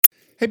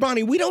Hey,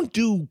 Bonnie, we don't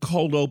do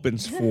cold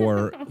opens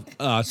for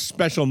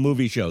special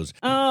movie shows.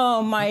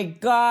 Oh, my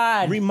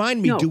God.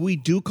 Remind me, do we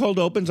do cold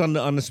opens on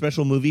the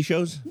special movie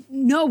shows?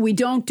 No, we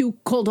don't do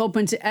cold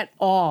opens at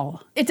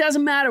all. It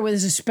doesn't matter whether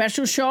it's a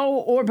special show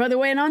or, by the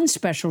way, an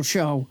unspecial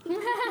show.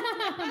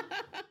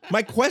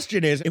 My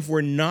question is, if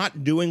we're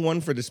not doing one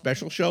for the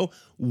special show,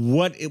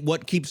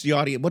 what keeps the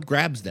audience, what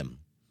grabs them?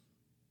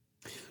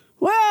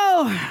 Well,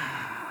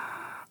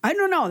 I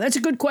don't know. That's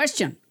a good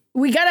question.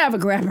 We got to have a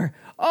grabber.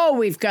 Oh,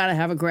 we've got to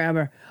have a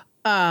grabber.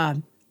 Wait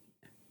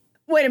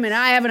a minute.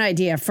 I have an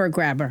idea for a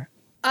grabber.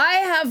 I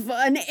have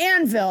an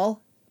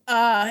anvil.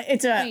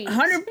 It's a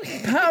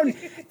 100-pound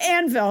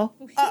anvil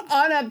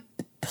on a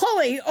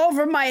pulley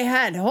over my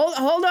head.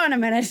 Hold on a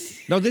minute.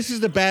 No, this is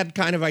the bad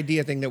kind of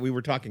idea thing that we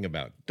were talking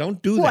about.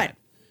 Don't do that.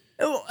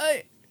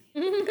 What?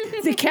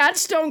 The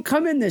cats don't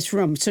come in this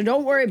room, so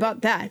don't worry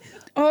about that.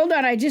 Hold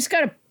on. I just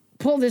got to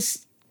pull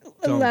this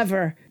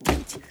lever.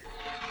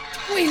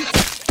 Wait.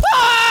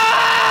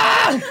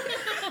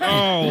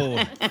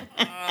 Oh.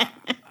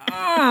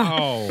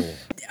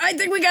 I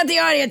think we got the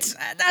audience.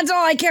 That's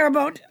all I care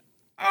about.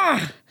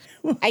 I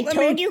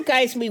told you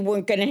guys we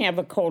weren't going to have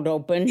a cold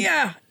open.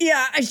 Yeah.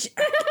 I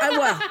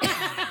will.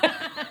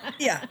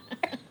 Yeah.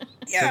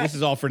 So this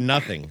is all for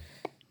nothing.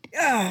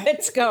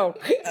 Let's go.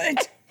 I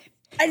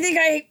think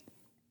I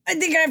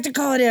have to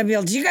call an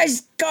ambulance. You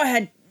guys go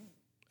ahead.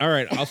 All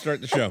right, I'll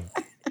start the show.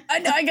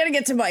 I gotta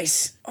get some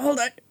ice. Hold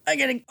on.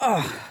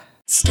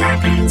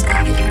 Starbane's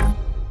Avenue.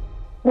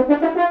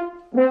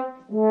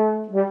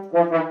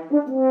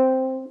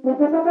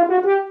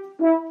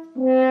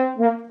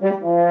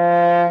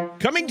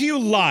 Coming to you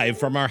live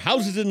from our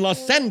houses in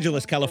Los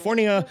Angeles,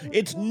 California,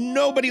 it's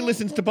Nobody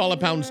Listens to Paula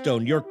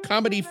Poundstone, your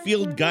comedy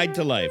field guide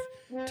to life.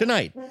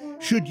 Tonight,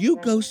 should you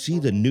go see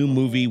the new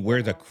movie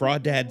Where the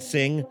Crawdads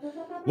Sing?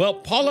 Well,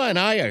 Paula and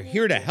I are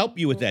here to help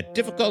you with that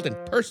difficult and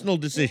personal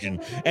decision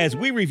as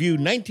we review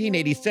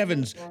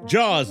 1987's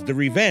Jaws: The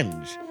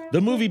Revenge,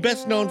 the movie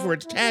best known for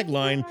its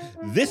tagline,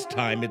 "This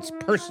time it's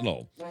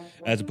personal,"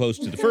 as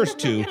opposed to the first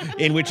two,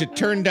 in which it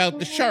turned out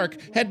the shark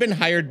had been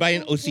hired by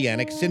an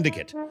oceanic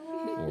syndicate.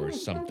 Or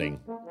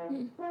something.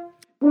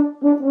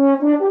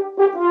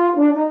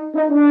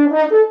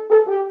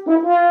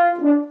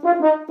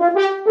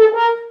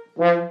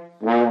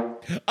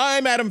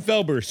 I'm Adam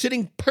Felber,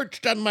 sitting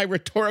perched on my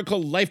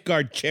rhetorical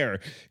lifeguard chair,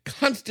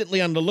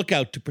 constantly on the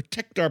lookout to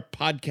protect our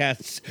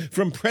podcasts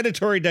from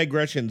predatory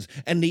digressions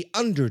and the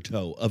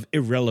undertow of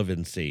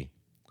irrelevancy.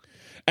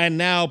 And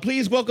now,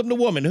 please welcome the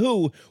woman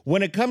who,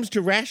 when it comes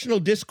to rational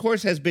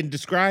discourse, has been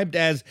described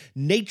as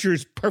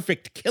nature's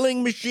perfect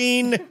killing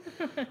machine.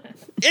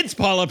 It's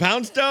Paula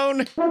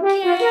Poundstone.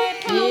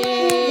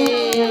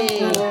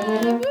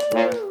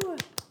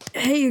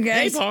 Hey, you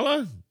guys. Hey,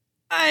 Paula.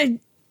 I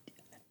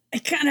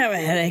kind of have a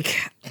headache.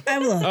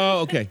 Oh,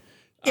 okay.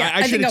 Yeah,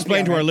 I should think I'll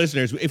explain be to all our right.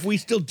 listeners, if we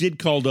still did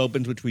cold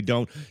opens, which we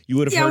don't, you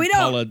would have heard we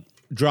don't. Paula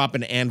drop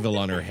an anvil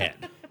on her head.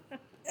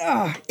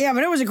 Yeah,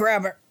 but it was a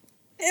grabber.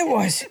 It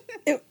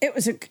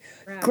was a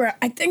grab.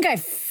 I think I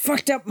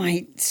fucked up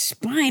my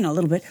spine a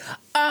little bit.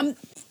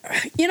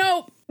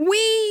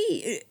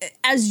 We,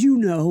 as you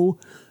know,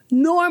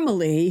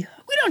 normally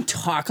we don't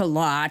talk a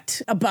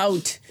lot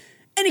about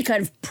any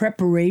kind of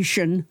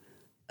preparation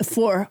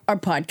for our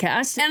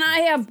podcast. And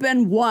I have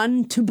been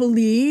one to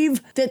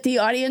believe that the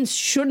audience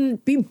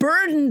shouldn't be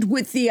burdened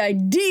with the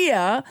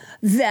idea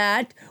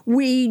that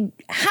we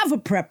have a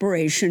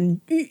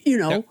preparation,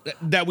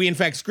 That we, in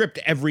fact, script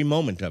every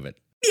moment of it.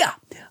 Yeah.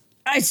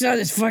 I saw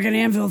this fucking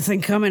anvil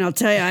thing coming, I'll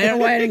tell you. I don't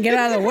know why I didn't get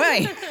out of the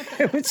way.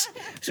 It was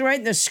right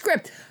in the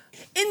script.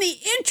 In the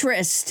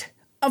interest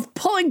of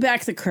pulling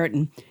back the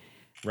curtain,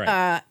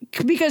 Right.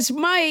 because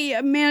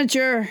my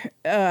manager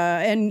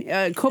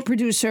and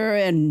co-producer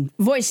and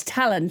voice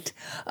talent,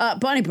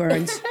 Bonnie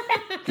Burns,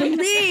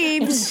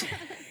 believes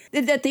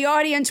that the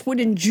audience would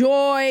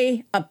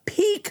enjoy a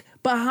peek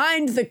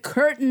behind the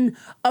curtain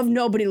of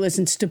Nobody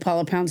Listens to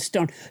Paula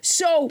Poundstone.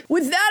 So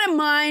with that in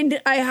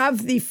mind, I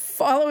have the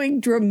following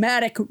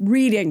dramatic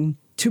reading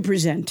to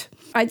present.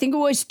 I think it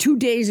was 2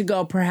 days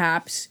ago,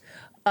 perhaps.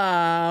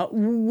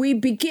 We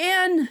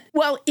began,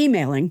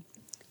 emailing.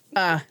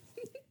 Oh,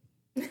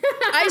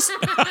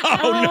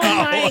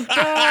 my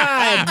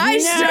God. I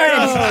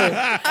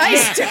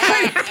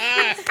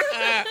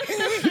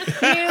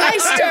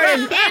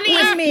started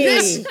with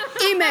this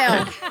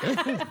email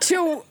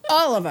to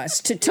all of us,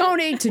 to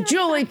Tony, to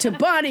Julie, to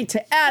Bonnie,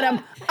 to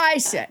Adam. I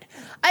said,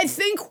 I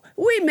think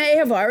we may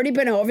have already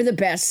been over the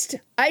best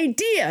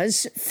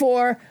ideas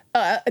for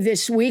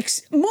this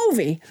week's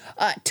movie.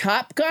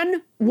 Top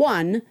Gun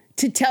 1,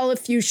 to tell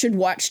if you should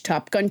watch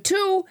Top Gun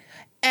 2.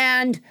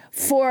 And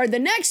for the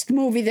next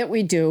movie that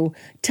we do,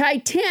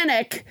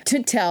 Titanic,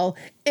 to tell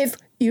if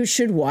you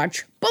should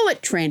watch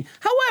Bullet Train.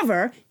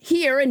 However,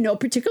 here in no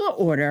particular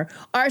order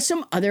are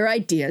some other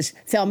ideas.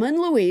 Thelma and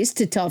Louise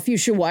to tell if you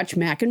should watch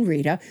Mac and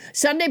Rita.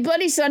 Sunday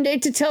Bloody Sunday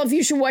to tell if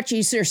you should watch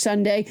Easter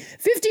Sunday.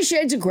 50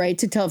 Shades of Grey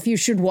to tell if you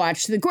should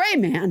watch The Gray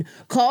Man.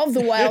 Call of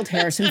the Wild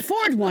Harrison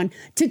Ford one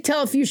to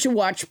tell if you should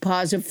watch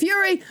Paws of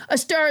Fury. A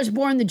Star is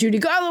Born, the Judy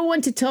Garland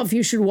one to tell if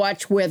you should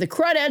watch Where the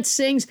Crawdad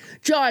Sings.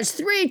 Jaws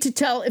 3 to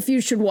tell if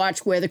you should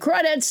watch Where the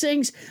Crawdad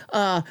Sings.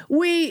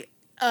 We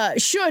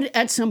should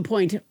at some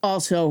point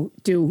also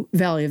do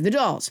Valley of the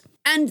Dolls.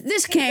 And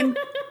this came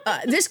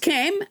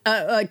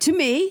to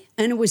me,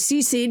 and it was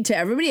CC'd to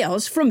everybody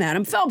else from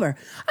Adam Felber.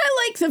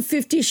 I like the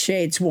 50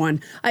 Shades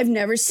one. I've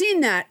never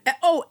seen that.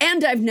 Oh,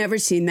 and I've never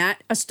seen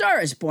that A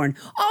Star is Born.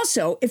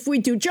 Also, if we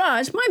do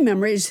Jaws, my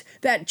memory is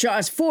that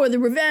Jaws 4, The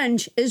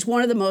Revenge, is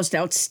one of the most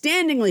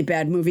outstandingly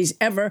bad movies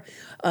ever.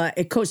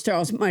 It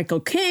co-stars Michael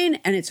Caine,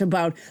 and it's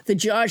about the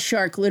Jaws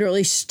shark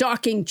literally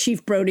stalking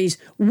Chief Brody's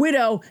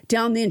widow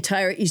down the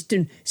entire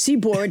eastern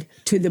seaboard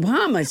to the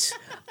Bahamas.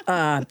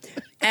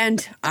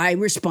 And I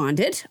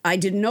responded, I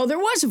didn't know there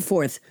was a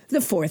fourth. The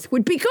fourth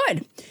would be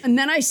good. And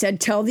then I said,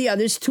 tell the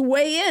others to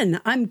weigh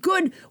in. I'm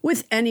good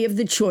with any of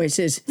the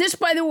choices. This,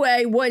 by the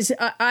way, was,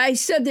 I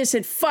said this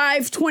at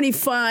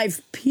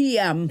 5:25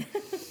 p.m.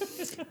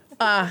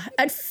 At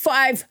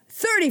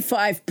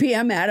 5:35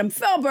 p.m., Adam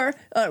Felber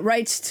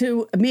writes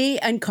to me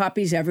and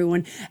copies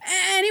everyone.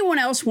 Anyone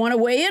else want to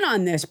weigh in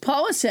on this?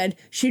 Paula said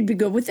she'd be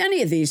good with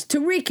any of these. To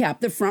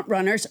recap, the front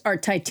runners are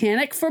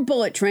Titanic for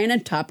Bullet Train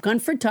and Top Gun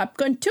for Top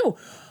Gun 2.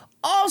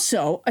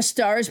 Also, A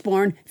Star is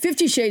Born,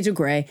 50 Shades of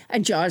Grey,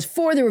 and Jaws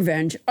 4, The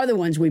Revenge are the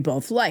ones we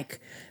both like.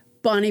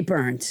 Bonnie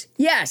Burns.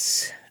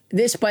 Yes.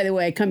 This, by the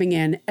way, coming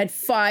in at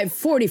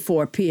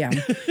 5:44 p.m.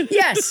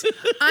 Yes,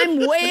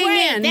 I'm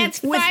weighing in. That's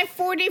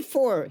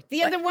 5:44.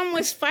 The other one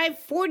was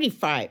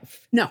 5:45.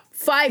 No,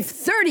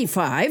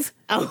 5:35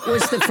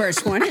 was the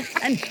first one,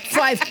 and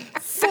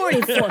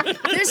 5:44.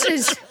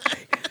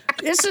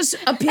 This is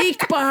a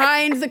peek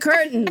behind the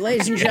curtain,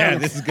 ladies and gentlemen. Yeah,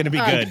 this is going to be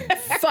good.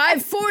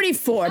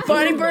 5:44.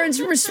 Bonnie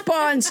Burns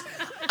responds,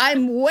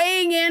 I'm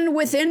weighing in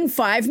within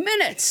 5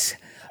 minutes.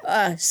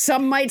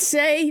 Some might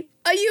say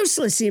a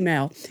useless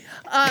email.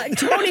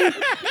 Tony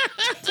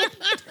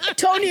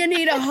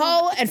Anita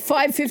Hull at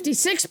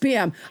 5:56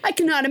 p.m. I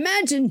cannot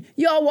imagine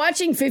y'all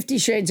watching 50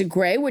 Shades of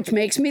Grey, which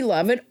makes me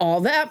love it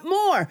all that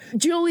more.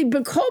 Julie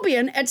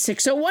Bacobian at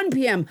 6:01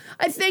 p.m.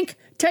 I think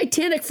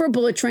Titanic for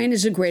Bullet Train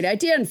is a great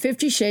idea, and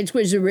 50 Shades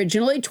was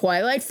originally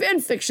Twilight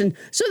fan fiction,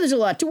 so there's a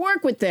lot to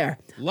work with there.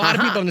 A lot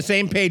of people on the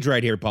same page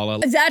right here, Paula.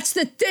 That's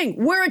the thing.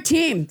 We're a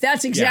team.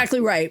 That's exactly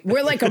right.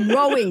 We're like a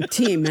rowing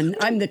team, and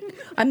I'm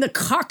the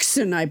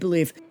coxswain, I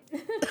believe.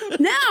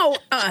 Now,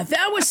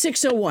 that was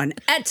 6:01.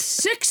 At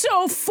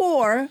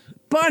 6:04,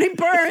 Bonnie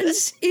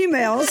Burns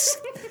emails.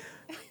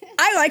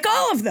 I like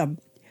all of them.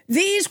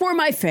 These were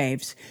my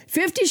faves.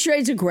 50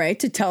 Shades of Grey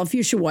to tell if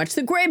you should watch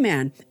The Gray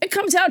Man. It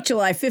comes out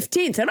July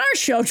 15th, and our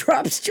show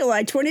drops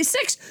July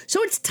 26th,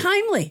 so it's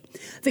timely.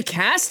 The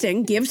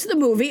casting gives the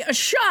movie a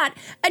shot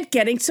at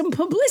getting some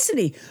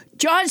publicity.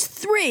 Jaws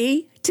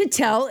 3 to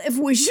tell if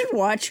we should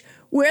watch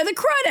Where the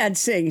Crawdad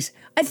Sings.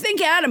 I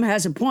think Adam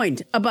has a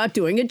point about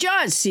doing a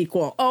Jaws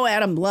sequel. Oh,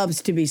 Adam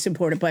loves to be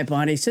supported by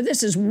Bonnie, so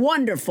this is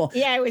wonderful.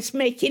 Yeah, I was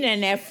making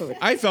an effort.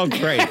 I felt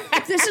great.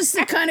 This is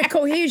the kind of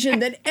cohesion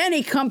that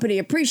any company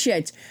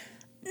appreciates.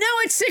 Now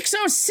at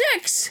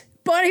 6:06,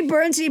 Bonnie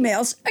Burns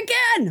emails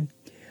again.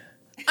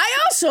 I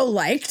also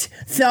liked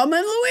Thelma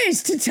and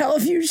Louise to tell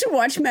if you should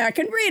watch Mac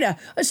and Rita.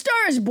 A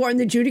Star is Born,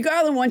 the Judy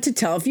Garland one to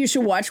tell if you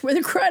should watch Where the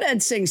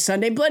Crawdad Sings.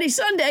 Sunday Bloody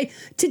Sunday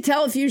to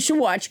tell if you should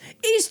watch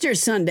Easter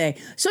Sunday.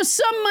 So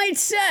some might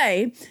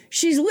say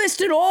she's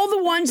listed all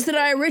the ones that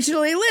I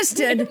originally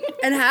listed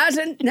and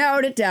hasn't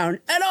narrowed it down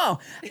at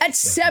all. At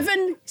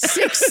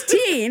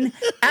 7:16,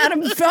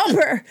 Adam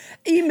Felber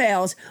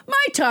emails,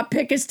 my top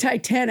pick is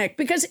Titanic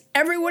because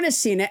everyone has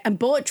seen it and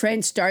Bullet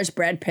Train stars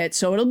Brad Pitt,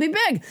 so it'll be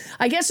big.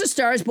 I guess A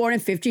Star is Born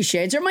and 50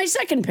 Shades are my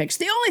second picks.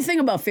 The only thing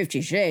about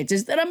 50 Shades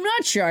is that I'm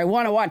not sure I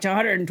want to watch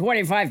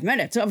 125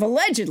 minutes of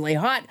allegedly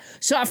hot,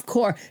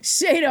 softcore,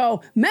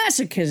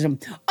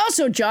 sadomasochism.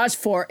 Also, Jaws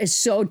 4 is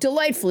so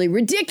delightfully,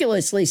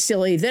 ridiculously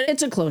silly that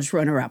it's a close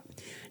runner-up.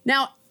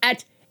 Now,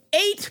 at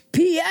 8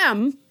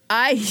 p.m.,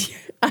 I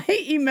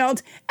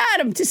emailed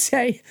Adam to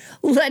say,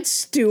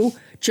 let's do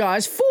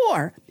Jaws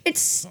 4.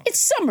 It's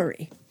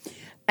summary.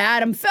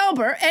 Adam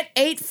Felber at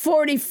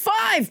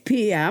 8:45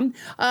 p.m.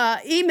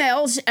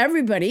 Emails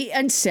everybody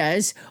and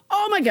says,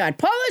 oh my God,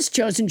 Paula's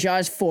chosen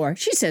Jaws 4.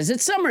 She says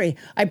it's summary.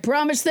 I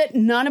promise that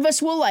none of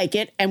us will like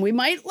it and we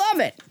might love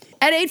it.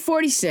 At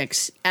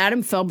 8:46,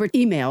 Adam Felber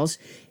emails,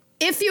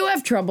 if you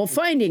have trouble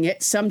finding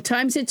it,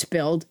 sometimes it's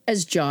billed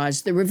as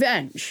Jaws the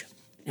Revenge.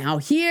 Now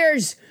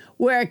here's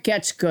where it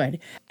gets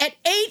good. At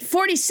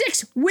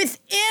 8:46,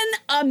 within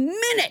a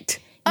minute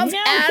of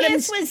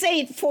Adam's... No, his was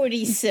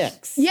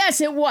 8:46.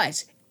 Yes, it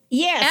was.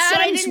 Yes, Adams so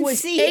I didn't was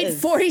see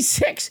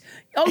 8:46.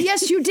 Oh,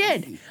 yes, you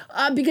did.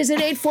 Because at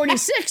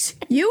 8:46,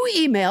 you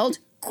emailed,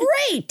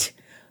 great.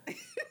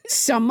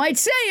 Some might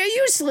say a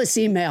useless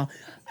email.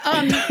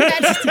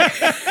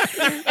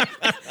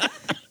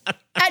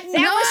 That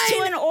was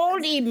to an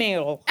old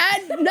email.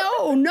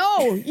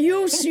 No.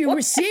 You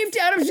received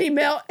Adam's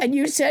email and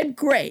you said,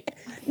 great.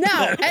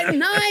 Now, at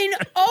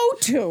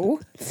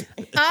 9:02,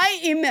 I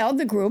emailed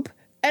the group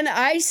and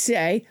I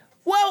say,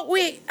 well,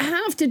 we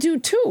have to do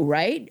 2,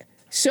 right?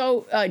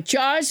 So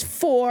Jaws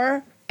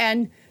 4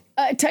 and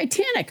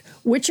Titanic.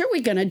 Which are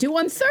we going to do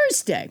on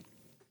Thursday?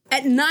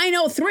 At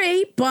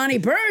 9:03, Bonnie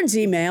Burns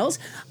emails,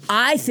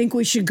 I think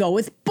we should go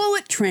with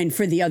Bullet Train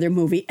for the other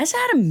movie. As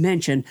Adam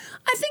mentioned,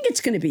 I think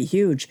it's going to be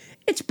huge.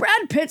 It's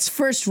Brad Pitt's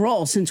first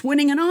role since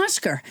winning an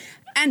Oscar,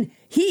 and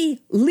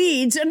he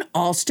leads an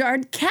all-star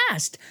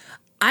cast.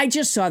 I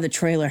just saw the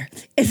trailer.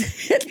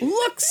 It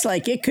looks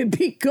like it could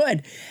be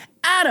good.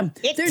 Adam,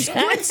 there's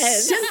good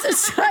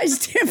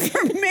synthesized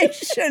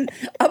information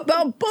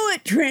about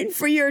Bullet Train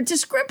for your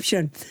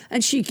description.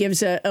 And she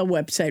gives a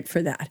website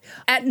for that.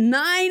 At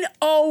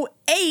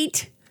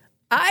 9:08,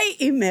 I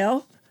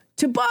email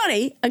to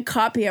Bonnie and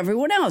copy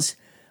everyone else.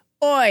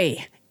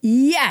 Oi,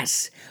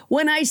 yes.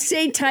 When I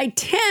say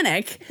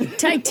Titanic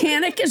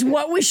is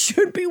what we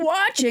should be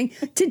watching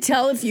to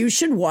tell if you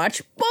should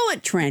watch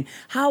Bullet Train.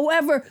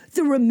 However,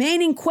 the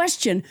remaining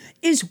question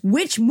is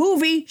which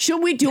movie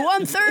should we do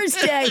on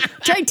Thursday,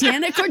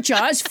 Titanic or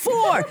Jaws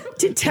 4,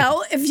 to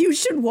tell if you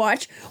should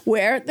watch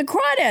Where the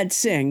Crawdad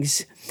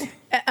Sings.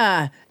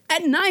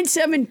 At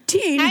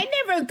 9:17... I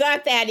never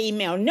got that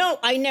email. No,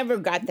 I never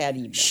got that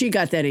email. She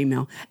got that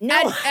email.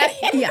 No,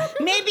 yeah.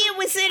 Maybe it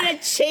was in a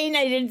chain.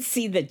 I didn't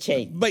see the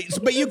chain.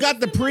 But you got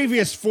the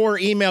previous 4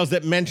 emails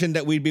that mentioned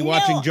that we'd be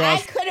watching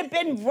Jaws. I could have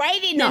been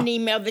writing an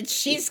email that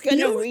she's going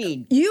to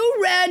read. You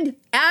read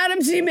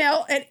Adam's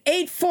email at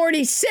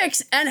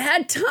 8:46 and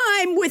had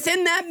time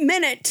within that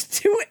minute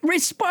to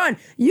respond.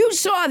 You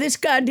saw this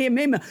goddamn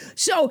email.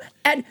 So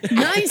at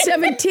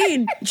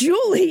 9:17,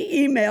 Julie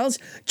emails,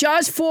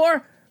 Jaws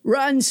 4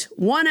 runs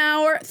 1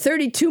 hour,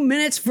 32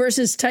 minutes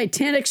versus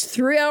Titanic's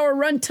 3-hour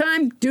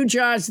runtime. Do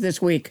Jaws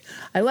this week.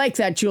 I like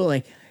that,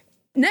 Julie.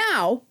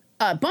 Now,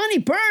 Bonnie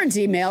Burns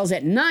emails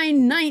at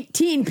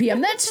 9:19 p.m.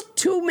 That's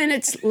 2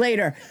 minutes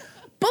later.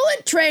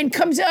 Bullet Train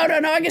comes out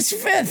on August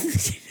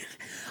 5th.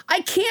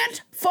 I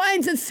can't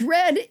find the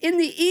thread in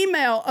the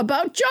email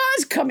about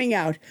Jaws coming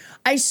out.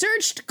 I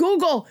searched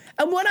Google,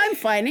 and what I'm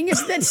finding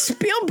is that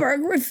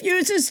Spielberg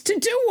refuses to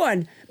do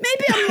one.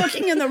 Maybe I'm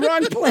looking in the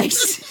wrong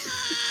place.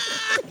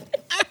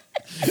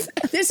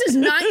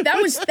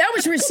 That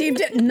was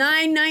received at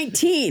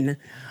 9:19.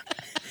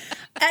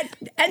 At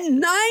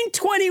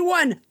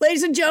 9:21,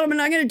 ladies and gentlemen,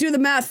 I'm going to do the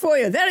math for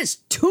you. That is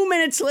 2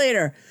 minutes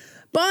later.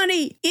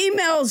 Bonnie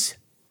emails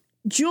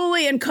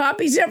Julie and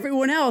copies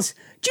everyone else.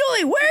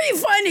 Julie, where are you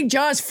finding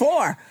Jaws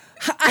 4?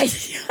 I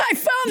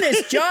found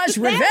this Jaws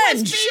Revenge. That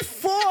was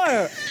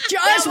before.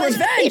 Jaws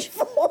Revenge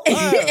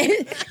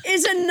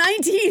is a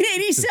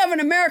 1987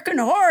 American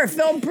horror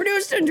film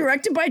produced and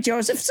directed by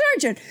Joseph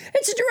Sargent.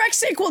 It's a direct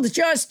sequel to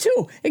Jaws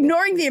 2,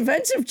 ignoring the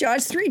events of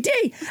Jaws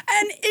 3D,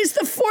 and is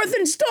the 4th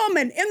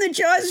installment in the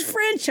Jaws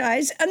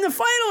franchise and the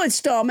final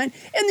installment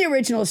in the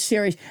original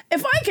series.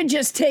 If I could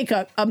just take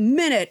a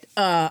minute,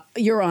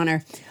 Your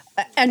Honor,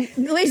 and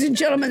ladies and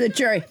gentlemen of the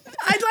jury,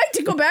 I'd like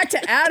to go back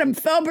to Adam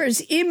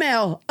Felber's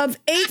email of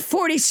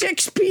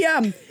 8:46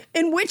 p.m.,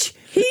 in which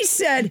he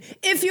said,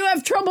 if you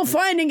have trouble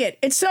finding it,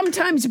 it's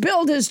sometimes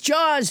billed as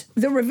Jaws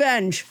the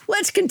Revenge.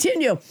 Let's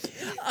continue.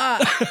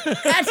 At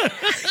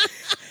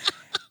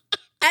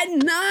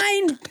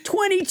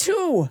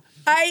 9:22,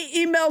 I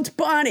emailed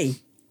Bonnie.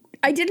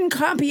 I didn't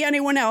copy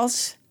anyone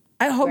else.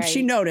 I hope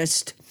she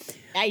noticed.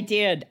 I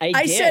did.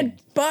 I said,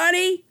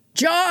 Bonnie,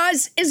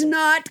 Jaws is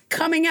not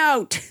coming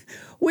out.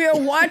 We are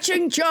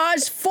watching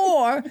Jaws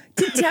 4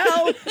 to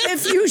tell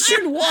if you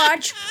should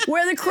watch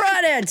Where the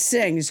Crawdad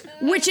Sings,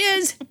 which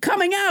is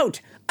coming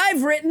out.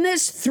 I've written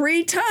this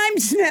 3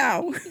 times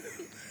now.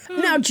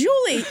 Now,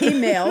 Julie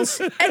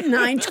emails at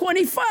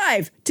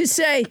 9:25 to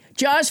say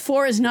Jaws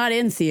 4 is not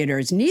in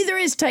theaters. Neither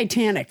is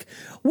Titanic.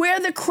 Where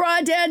the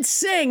Crawdad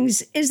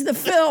Sings is the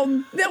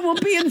film that will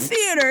be in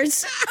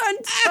theaters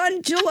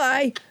on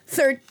July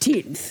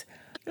 13th.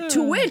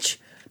 To which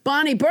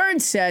Bonnie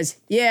Burns says,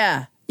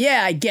 yeah,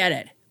 I get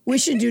it. We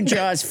should do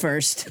Jaws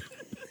first.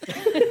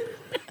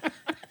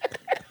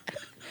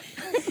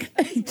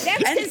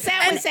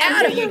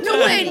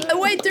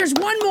 Wait, there's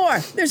one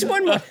more.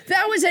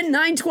 That was at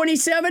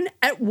 9:27.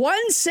 At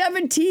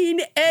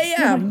 1:17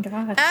 a.m.,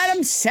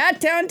 Adam sat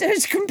down to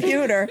his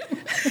computer,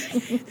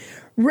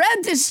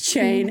 read this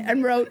chain,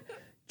 and wrote,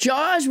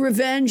 Jaws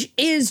Revenge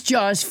is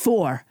Jaws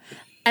 4.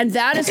 And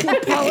that is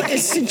what Paula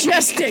is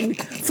suggesting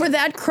for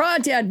that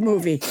Crawdad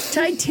movie.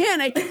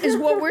 Titanic is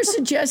what we're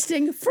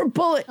suggesting for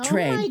Bullet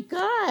Train. Oh, my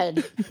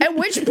God. At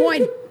which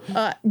point,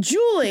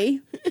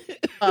 Julie,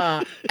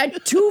 at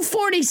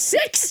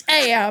 2:46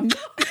 a.m.,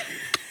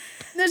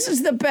 this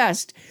is the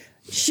best,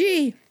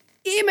 she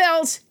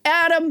emails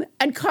Adam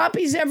and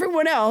copies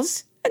everyone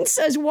else and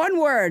says one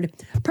word,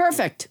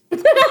 perfect.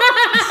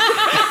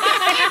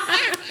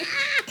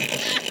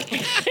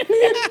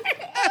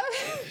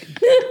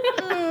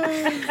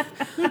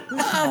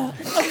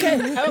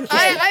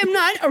 Okay. I'm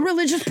not a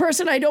religious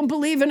person. I don't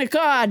believe in a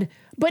God.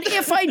 But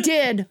if I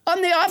did,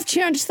 on the off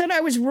chance that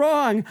I was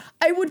wrong,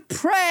 I would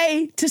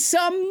pray to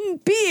some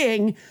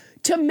being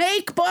to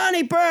make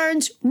Bonnie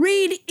Burns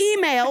read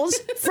emails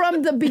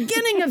from the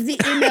beginning of the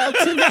email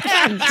to the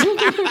end.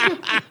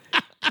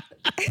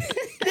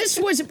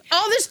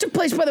 All this took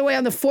place, by the way,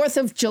 on the 4th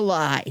of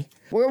July.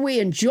 Were we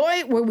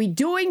enjoying? Were we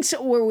doing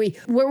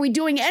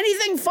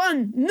anything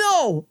fun?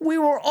 No, we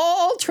were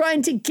all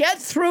trying to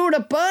get through to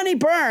Bonnie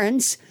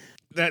Burns.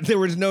 That there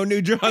was no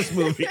new Jaws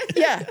movie.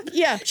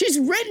 Yeah. She's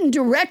written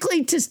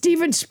directly to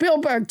Steven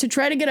Spielberg to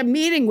try to get a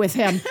meeting with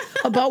him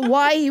about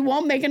why he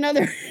won't make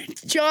another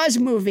Jaws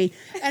movie,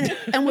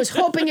 and was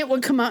hoping it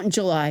would come out in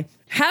July.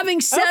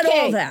 Having said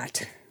all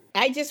that,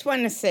 I just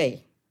want to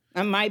say,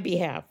 on my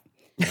behalf,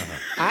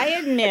 I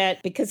admit,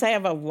 because I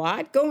have a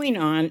lot going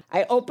on,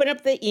 I open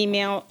up the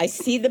email, I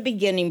see the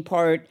beginning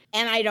part,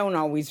 and I don't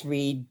always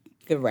read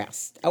the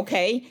rest,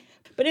 okay?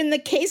 But in the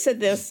case of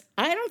this,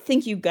 I don't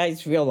think you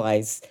guys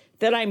realize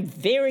that I'm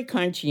very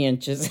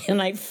conscientious,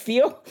 and I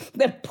feel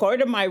that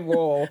part of my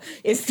role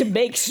is to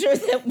make sure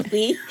that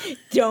we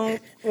don't,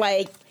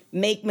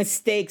 make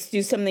mistakes,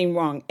 do something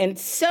wrong. And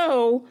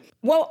so...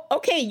 Well,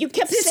 okay, you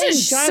kept saying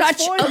this is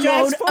such a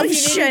load of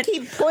shit.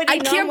 I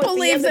can't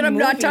believe that I'm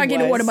not talking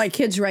to one of my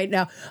kids right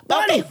now.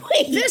 Bonnie,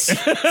 this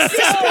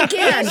began.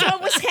 Here's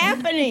what was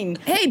happening.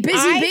 Hey,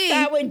 Busy Bee.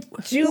 I thought when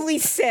Julie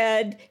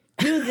said,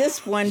 do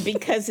this one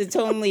because it's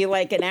only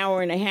like an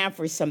hour and a half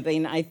or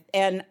something,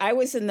 I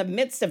was in the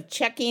midst of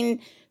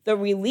checking the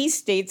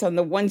release dates on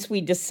the ones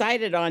we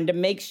decided on to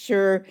make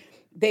sure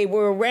they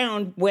were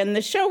around when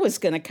the show was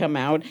going to come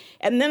out.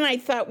 And then I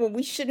thought, well,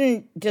 we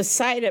shouldn't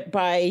decide it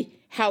by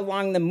how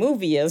long the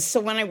movie is. So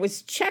when I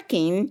was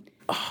checking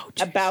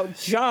about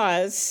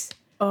Jaws...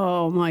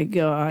 Oh, my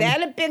God. That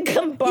had been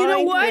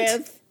combined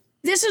with...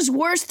 This is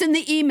worse than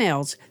the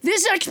emails.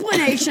 This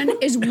explanation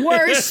is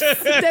worse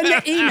than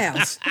the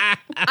emails.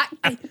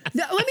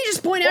 Let me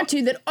just point out to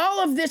you that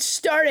all of this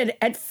started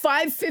at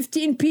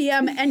 5:15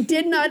 p.m. and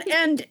did not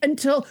end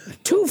until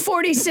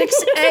 2:46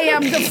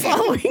 a.m. the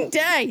following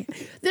day.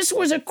 This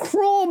was a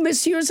cruel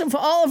misuse of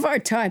all of our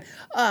time.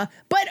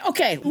 But,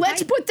 okay,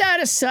 let's put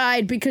that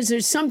aside because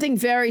there's something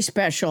very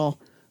special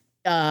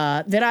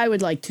that I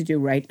would like to do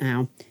right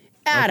now.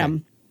 Adam.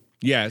 Okay.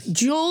 Yes.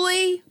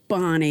 Julie,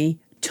 Bonnie,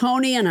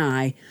 Tony, and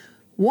I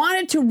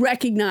wanted to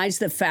recognize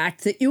the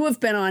fact that you have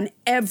been on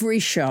every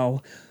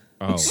show.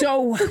 Oh.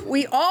 So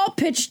we all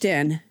pitched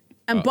in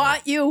and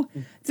bought you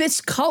this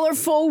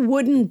colorful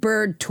wooden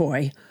bird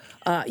toy.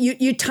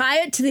 You tie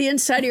it to the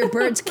inside of your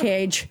bird's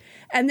cage,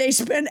 and they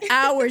spend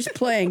hours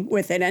playing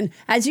with it. And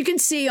as you can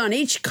see on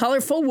each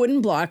colorful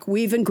wooden block,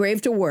 we've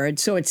engraved a word.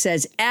 So it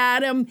says,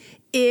 Adam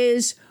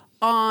is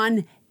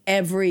on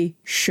every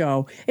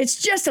show.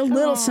 It's just a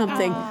little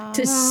something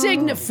to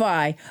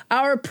signify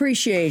our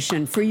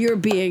appreciation for your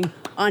being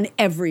on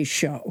every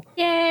show.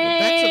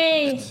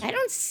 Yay! I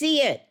don't see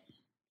it.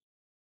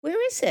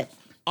 Where is it?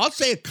 I'll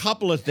say a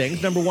couple of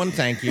things. Number one,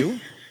 thank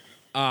you.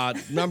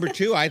 Number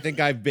two, I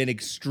think I've been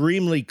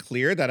extremely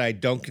clear that I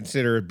don't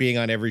consider being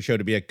on every show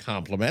to be a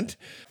compliment.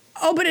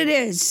 Oh, but it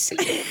is.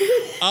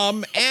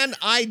 And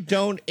I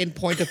don't, in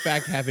point of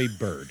fact, have a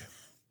bird.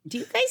 Do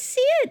you guys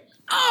see it?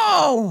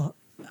 Oh,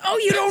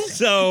 you don't?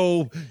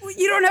 So...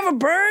 You don't have a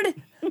bird?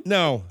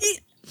 No.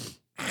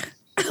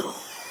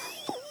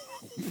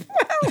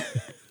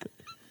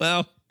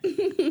 Well.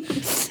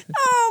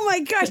 Oh,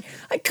 my gosh.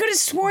 I could have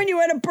sworn you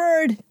had a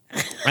bird.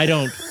 I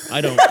don't.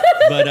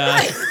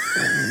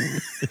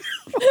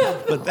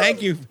 But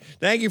thank you.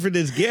 Thank you for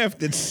this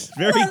gift. It's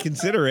very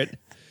considerate.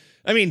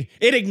 I mean,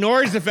 it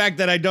ignores the fact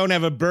that I don't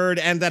have a bird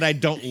and that I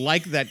don't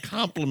like that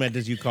compliment,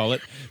 as you call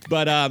it.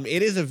 But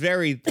it is a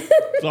very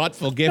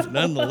thoughtful gift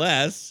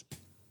nonetheless.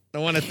 I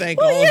want to thank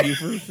all of you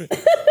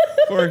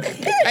for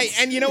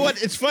and you know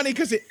what? It's funny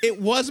because it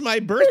was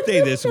my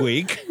birthday this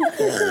week.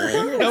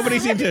 Nobody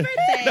seemed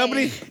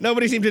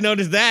to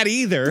notice that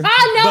either.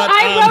 Oh no,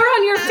 I wrote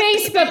on your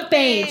Facebook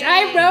page.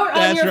 Facebook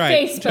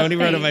Tony page.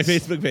 wrote on my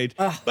Facebook page.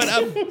 But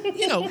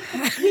you know.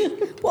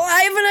 Well,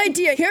 I have an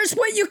idea. Here's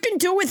what you can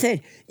do with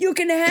it. You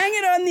can hang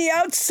it on the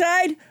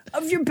outside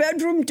of your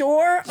bedroom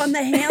door on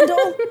the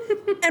handle,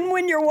 and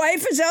when your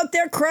wife is out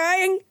there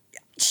crying,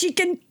 she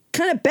can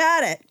kind of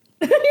bat it.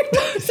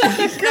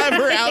 Have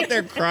her out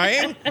there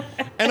crying,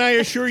 and I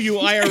assure you,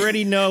 I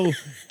already know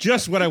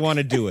just what I want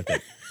to do with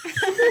it.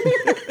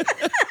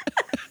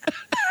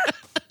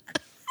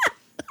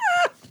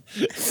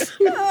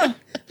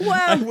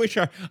 Wow.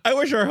 I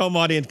wish our home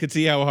audience could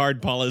see how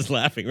hard Paula's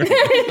laughing right now.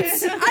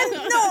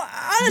 No,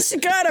 honest to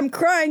God, I'm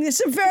crying.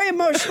 This is a very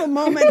emotional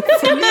moment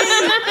for me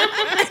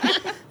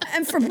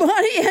and for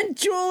Bonnie and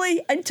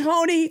Julie and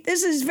Tony.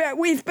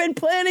 We've been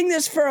planning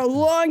this for a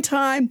long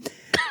time.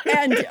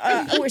 And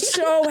we're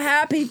so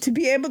happy to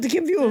be able to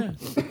give you a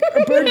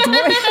bird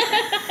toy.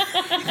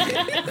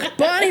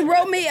 Bonnie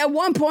wrote me at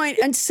one point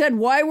and said,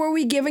 why were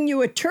we giving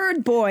you a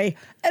turd boy?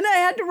 And I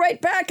had to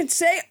write back and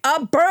say,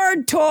 a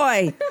bird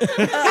toy.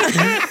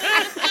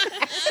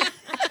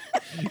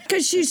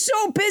 because she's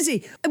so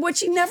busy. And what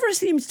she never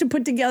seems to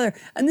put together,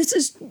 and this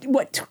is,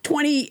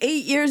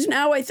 28 years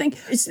now, I think,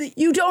 is that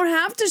you don't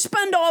have to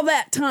spend all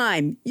that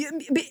time.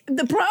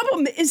 The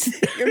problem is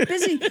that you're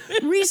busy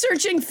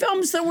researching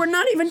films that we're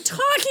not even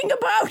talking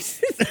about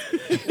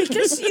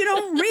because you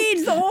don't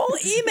read the whole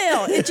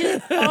email. It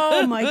just,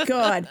 oh my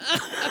God.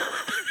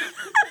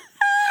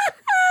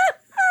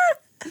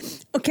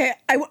 Okay,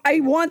 I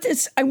want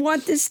this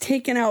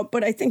taken out,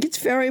 but I think it's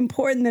very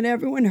important that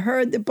everyone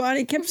heard that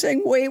Bonnie kept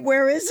saying, "Wait,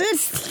 where is it?"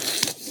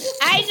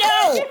 I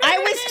know. I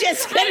was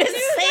just going to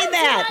say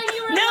that.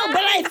 No,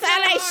 but I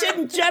thought I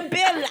shouldn't jump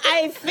in.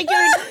 I figured,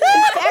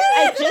 in fact,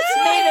 I just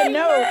made a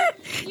note.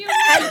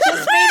 I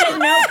just made a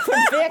note for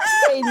Vic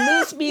saying,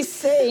 "Lose me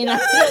sane." I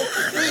don't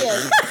see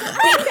it.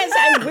 Because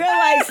I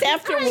realized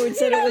afterwards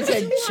that it was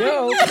a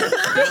joke,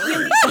 that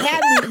you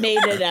hadn't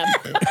made it up.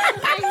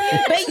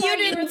 But you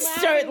didn't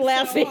start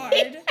laughing.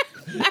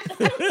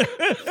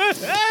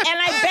 And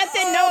I bet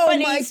that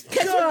nobody's,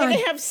 because we're going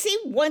to have, see,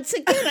 once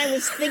again, I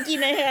was thinking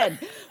ahead.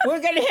 We're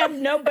going to have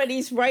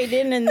nobody's write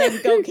in and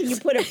then go, "Can you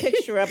put a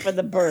picture up of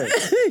the bird?"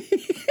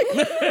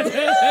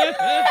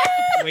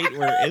 Wait,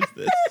 where is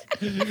this?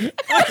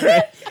 All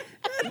right.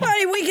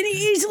 Buddy, we can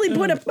easily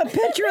put a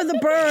picture of the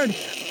bird.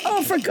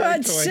 Oh, for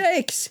God's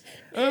sakes.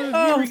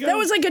 Oh, that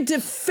was like a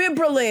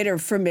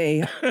defibrillator for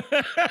me.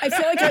 I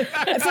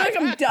feel like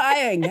I'm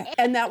dying.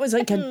 And that was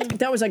like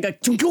a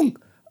chung.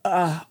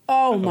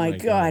 Oh my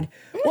God.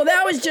 Well,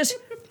 that was just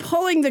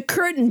pulling the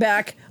curtain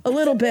back a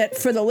little bit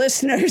for the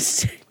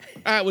listeners.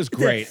 That was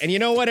great. And you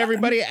know what,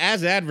 everybody?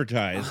 As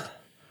advertised,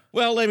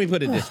 well, let me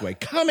put it this way.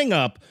 Coming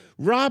up,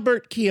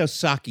 Robert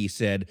Kiyosaki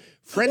said,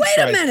 French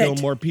fries kill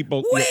more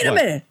people. Wait a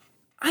minute.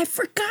 I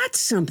forgot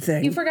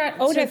something. You forgot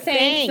to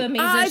thank the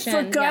musician.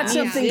 I forgot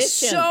something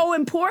so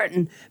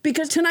important,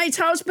 because tonight's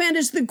house band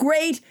is the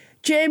great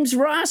James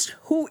Ross,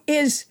 who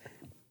is,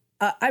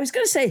 I was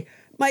going to say,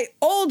 my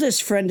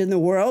oldest friend in the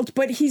world,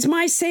 but he's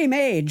my same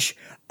age.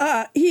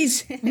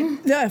 He's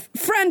the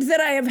friend that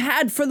I have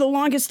had for the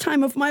longest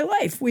time of my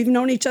life. We've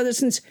known each other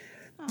since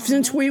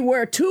we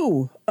were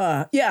 2.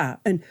 Yeah,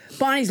 and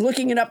Bonnie's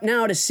looking it up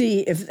now to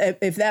see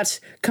if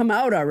that's come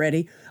out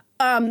already.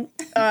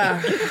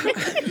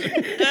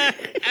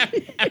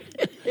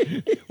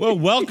 Well,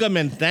 welcome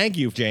and thank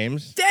you,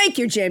 James. Thank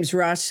you, James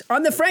Ross,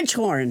 on the French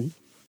horn.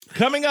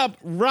 Coming up,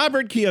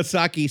 Robert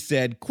Kiyosaki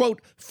said, quote,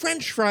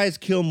 "French fries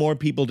kill more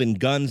people than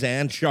guns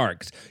and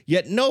sharks,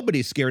 yet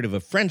nobody's scared of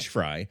a French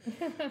fry."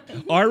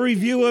 Our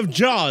review of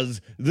Jaws,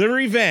 The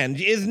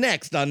Revenge, is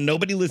next on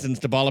Nobody Listens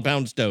to Paula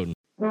Poundstone.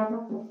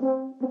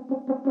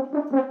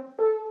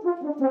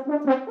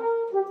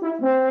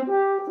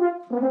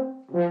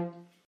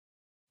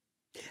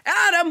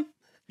 Adam!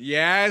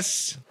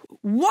 Yes?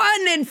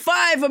 1 in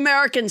 5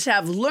 Americans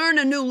have learn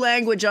a new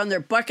language on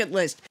their bucket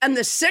list, and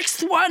the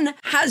 6th one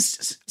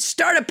has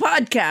start a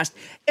podcast.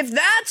 If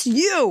that's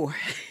you,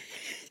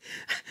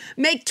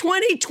 make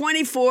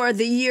 2024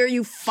 the year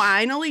you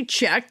finally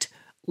checked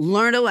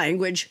learn a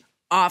language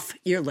off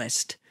your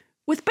list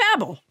with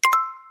Babbel.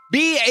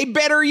 Be a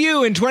better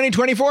you in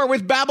 2024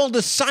 with Babbel,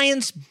 the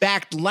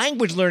science-backed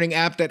language learning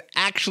app that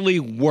actually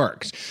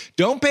works.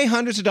 Don't pay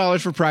hundreds of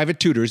dollars for private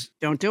tutors.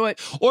 Don't do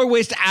it. Or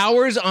waste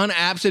hours on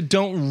apps that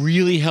don't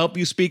really help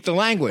you speak the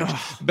language.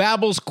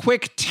 Babbel's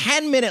quick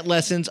 10-minute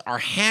lessons are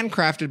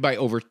handcrafted by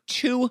over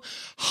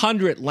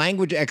 200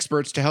 language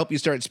experts to help you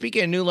start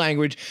speaking a new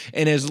language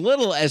in as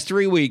little as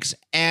 3 weeks.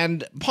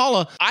 And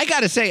Paula, I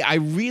gotta say, I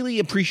really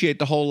appreciate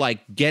the whole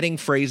getting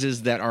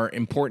phrases that are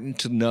important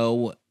to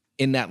know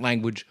in that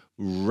language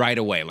right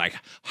away, like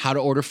how to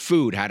order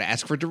food, how to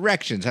ask for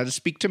directions, how to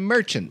speak to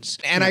merchants.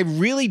 And I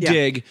really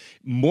dig,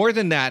 more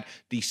than that,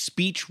 the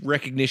speech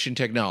recognition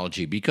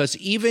technology, because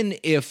even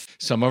if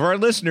some of our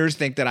listeners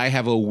think that I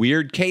have a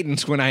weird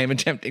cadence when I am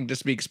attempting to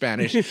speak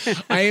Spanish,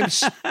 I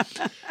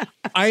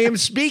am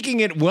speaking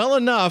it well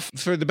enough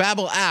for the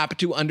Babbel app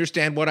to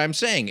understand what I'm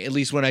saying, at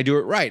least when I do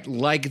it right,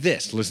 like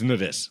this. Listen to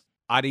this.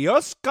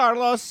 Adiós,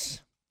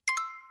 Carlos.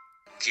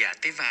 ¿Ya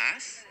te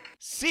vas?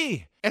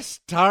 Sí,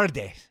 es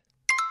tarde.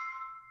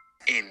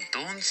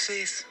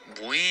 Entonces,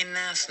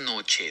 buenas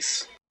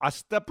noches.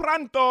 Hasta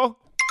pronto.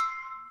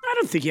 I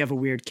don't think you have a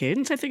weird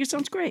cadence. I think it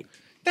sounds great.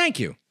 Thank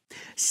you.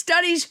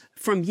 Studies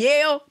from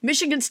Yale,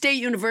 Michigan State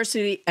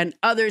University, and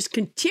others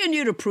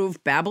continue to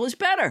prove Babbel is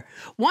better.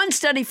 One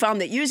study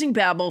found that using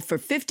Babbel for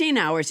 15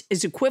 hours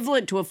is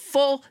equivalent to a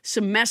full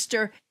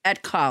semester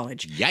at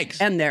college. Yikes.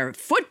 And their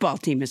football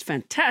team is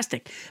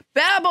fantastic.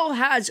 Babbel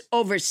has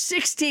over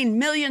 16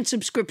 million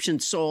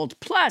subscriptions sold,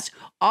 plus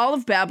all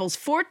of Babbel's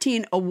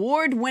 14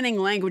 award-winning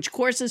language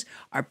courses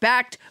are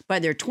backed by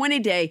their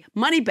 20-day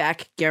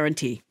money-back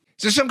guarantee.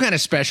 Is there some kind of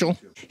special?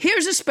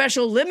 Here's a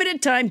special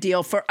limited time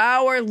deal for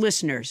our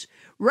listeners.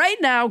 Right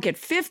now, get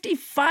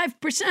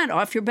 55%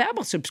 off your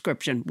Babbel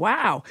subscription.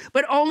 Wow.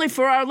 But only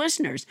for our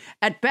listeners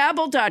at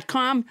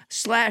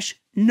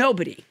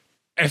Babbel.com/nobody.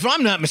 If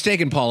I'm not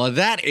mistaken, Paula,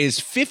 that is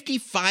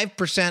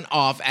 55%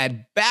 off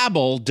at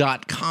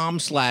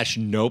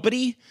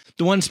babbel.com/nobody.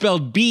 The one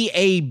spelled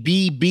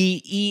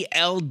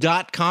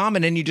BABBEL.com,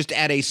 and then you just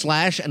add a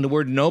slash and the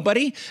word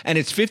nobody, and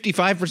it's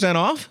 55%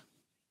 off?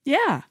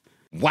 Yeah.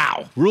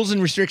 Wow. Rules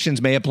and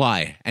restrictions may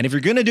apply. And if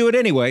you're going to do it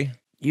anyway,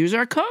 Use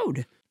our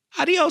code.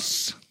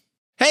 adios.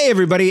 Hey,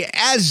 everybody.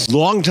 As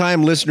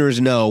longtime listeners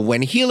know,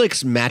 when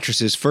Helix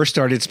Mattresses first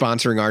started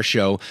sponsoring our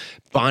show,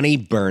 Bonnie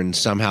Burns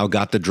somehow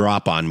got the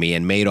drop on me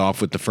and made off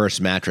with the first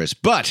mattress.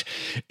 But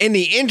in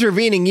the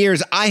intervening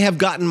years, I have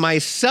gotten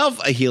myself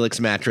a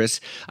Helix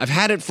mattress. I've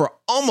had it for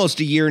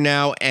almost a year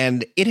now,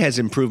 and it has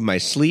improved my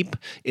sleep.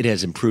 It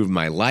has improved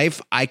my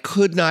life. I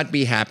could not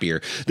be happier.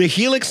 The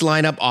Helix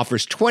lineup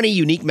offers 20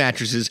 unique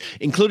mattresses,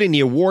 including the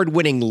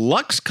award-winning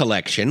Luxe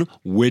Collection,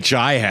 which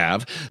I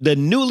have, the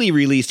newly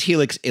released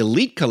Helix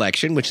Elite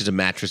Collection, which is a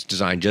mattress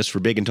designed just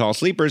for big and tall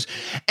sleepers,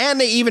 and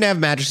they even have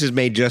mattresses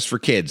made just for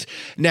kids.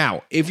 Now,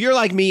 if you're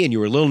like me and you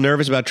were a little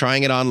nervous about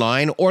trying it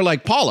online, or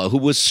like Paula, who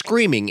was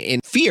screaming in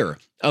fear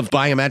of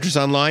buying a mattress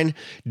online,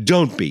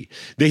 don't be.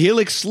 The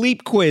Helix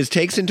Sleep Quiz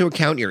takes into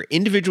account your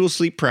individual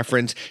sleep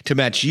preference to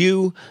match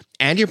you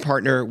and your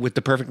partner with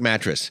the perfect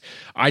mattress.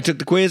 I took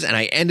the quiz and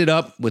I ended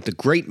up with the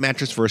great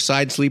mattress for a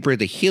side sleeper,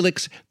 the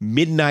Helix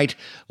Midnight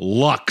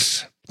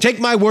Luxe. Take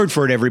my word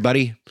for it,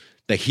 everybody.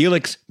 The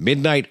Helix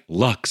Midnight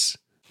Luxe.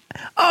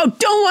 Oh,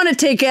 don't want to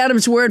take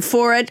Adam's word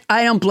for it.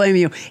 I don't blame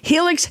you.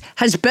 Helix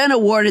has been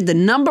awarded the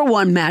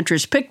 #1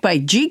 mattress picked by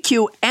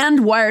GQ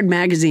and Wired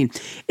magazine.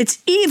 It's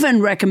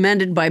even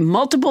recommended by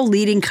multiple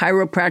leading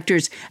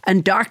chiropractors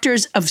and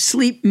doctors of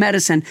sleep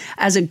medicine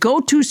as a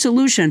go-to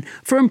solution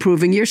for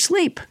improving your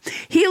sleep.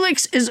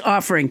 Helix is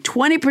offering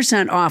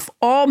 20% off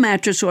all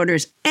mattress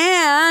orders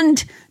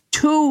and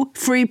 2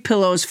 free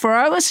pillows for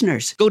our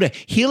listeners. Go to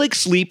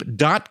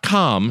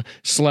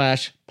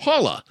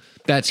helixsleep.com/Paula.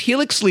 That's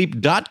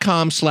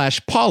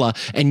helixsleep.com/Paula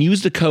and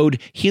use the code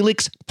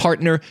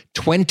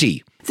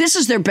HelixPartner20. This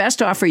is their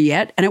best offer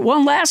yet, and it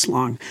won't last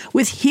long.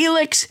 With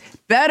Helix,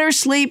 better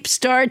sleep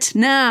starts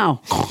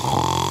now.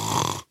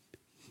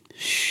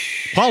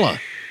 Paula,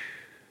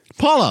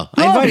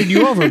 I invited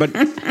you over, but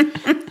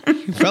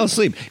you fell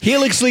asleep.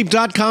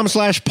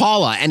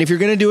 helixsleep.com/Paula. And if you're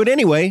going to do it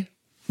anyway,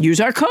 Use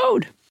our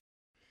code.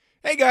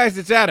 Hey guys,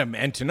 it's Adam,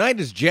 and tonight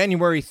is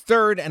January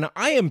 3rd, and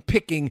I am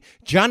picking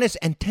Giannis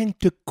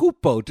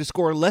Antetokounmpo to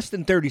score less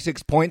than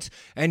 36 points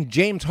and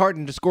James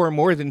Harden to score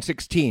more than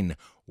 16.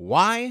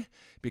 Why?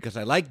 Because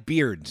I like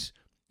beards.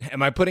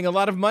 Am I putting a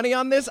lot of money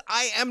on this?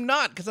 I am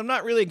not, because I'm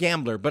not really a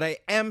gambler, but I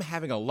am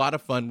having a lot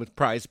of fun with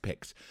Prize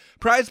Picks.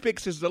 Prize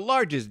Picks is the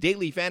largest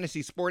daily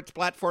fantasy sports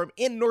platform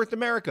in North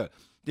America.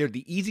 They're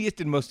the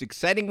easiest and most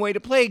exciting way to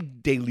play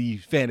daily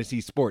fantasy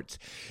sports.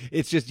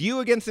 It's just you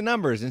against the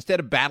numbers. Instead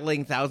of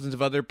battling thousands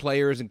of other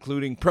players,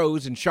 including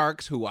pros and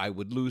sharks, who I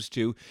would lose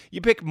to,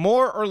 you pick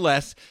more or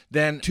less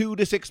than 2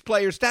 to 6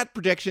 player stat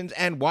projections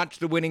and watch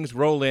the winnings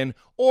roll in,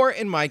 or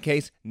in my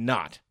case,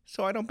 not.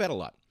 So I don't bet a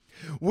lot.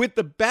 With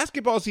the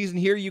basketball season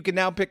here, you can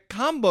now pick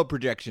combo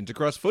projections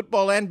across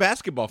football and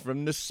basketball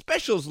from the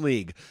Specials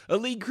League, a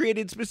league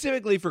created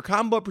specifically for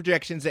combo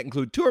projections that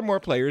include 2 or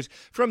more players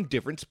from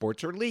different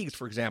sports or leagues.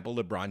 For example,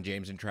 LeBron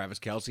James and Travis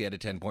Kelce had a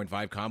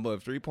 10.5 combo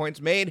of 3 points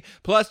made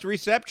plus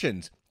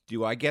receptions.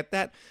 Do I get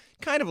that?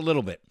 Kind of a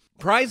little bit.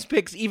 Prize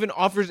Picks even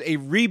offers a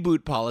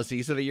reboot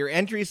policy so that your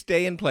entries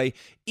stay in play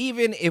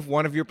even if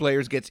one of your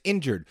players gets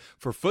injured.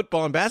 For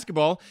football and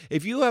basketball,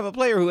 if you have a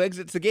player who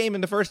exits the game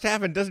in the first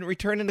half and doesn't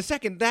return in the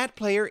second, that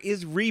player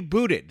is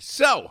rebooted.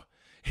 So,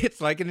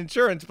 it's like an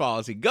insurance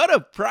policy. Go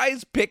to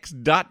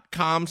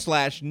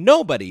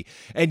prizepicks.com/nobody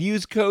and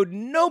use code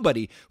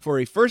NOBODY for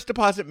a first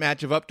deposit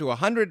match of up to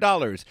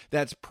 $100.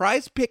 That's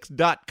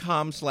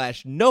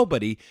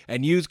prizepicks.com/nobody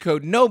and use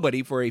code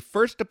NOBODY for a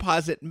first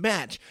deposit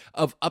match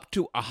of up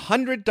to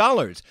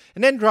 $100.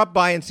 And then drop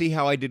by and see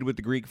how I did with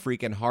the Greek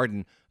Freak and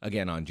Harden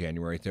again on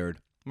January 3rd.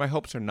 My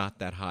hopes are not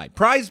that high.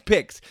 Prize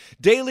Picks,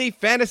 daily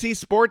fantasy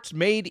sports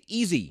made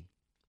easy.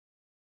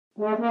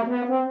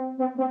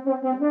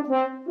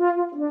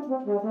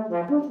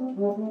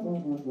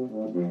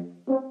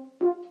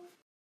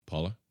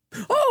 Paula?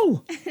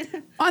 Oh,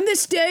 on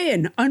this day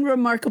in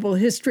unremarkable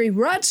history,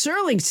 Rod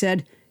Serling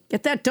said,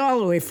 "Get that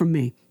doll away from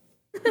me."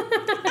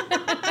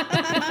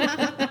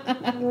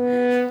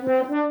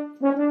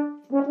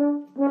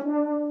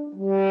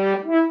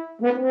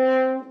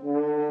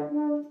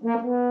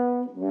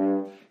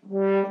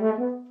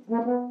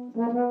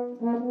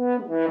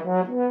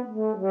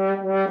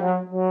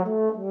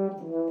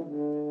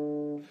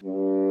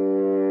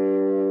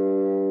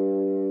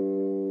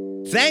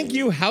 Thank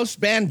you, house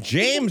band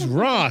James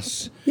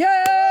Ross. Yay!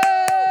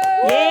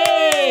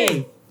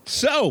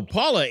 So,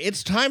 Paula,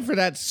 it's time for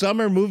that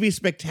summer movie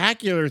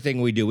spectacular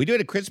thing we do. We do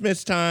it at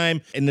Christmas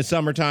time, in the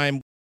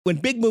summertime. When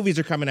big movies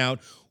are coming out,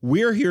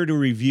 we're here to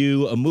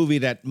review a movie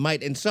that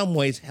might in some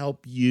ways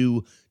help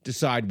you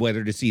decide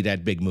whether to see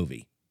that big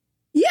movie.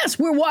 Yes,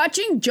 we're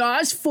watching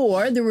Jaws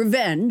 4, The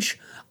Revenge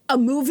a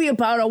movie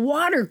about a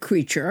water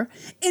creature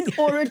in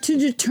order to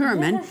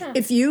determine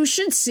if you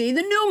should see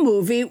the new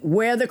movie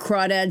Where the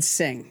Crawdads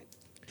Sing.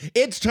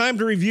 It's time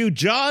to review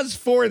Jaws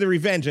 4: The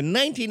Revenge, a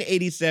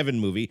 1987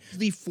 movie,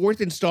 the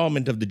fourth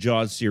installment of the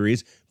Jaws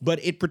series,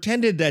 but it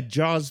pretended that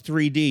Jaws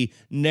 3D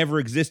never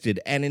existed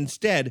and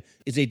instead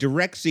is a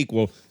direct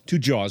sequel to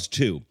Jaws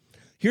 2.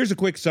 Here's a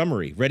quick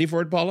summary. Ready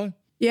for it, Paula?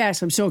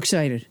 Yes, I'm so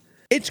excited.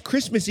 It's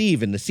Christmas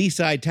Eve in the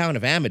seaside town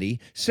of Amity,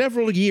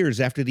 several years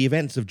after the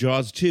events of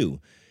Jaws 2.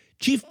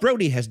 Chief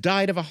Brody has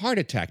died of a heart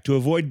attack to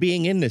avoid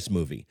being in this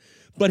movie,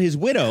 but his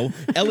widow,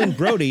 Ellen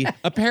Brody,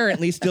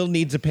 apparently still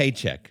needs a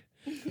paycheck.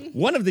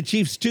 One of the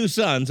chief's two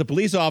sons, a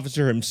police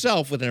officer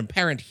himself with an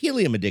apparent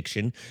helium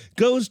addiction,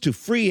 goes to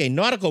free a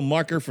nautical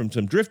marker from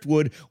some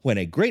driftwood when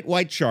a great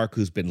white shark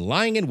who's been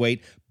lying in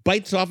wait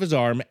bites off his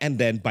arm and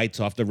then bites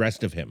off the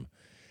rest of him.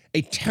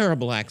 A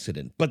terrible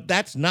accident, but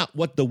that's not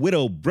what the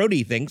widow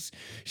Brody thinks.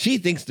 She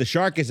thinks the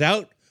shark is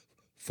out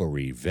for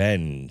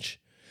revenge.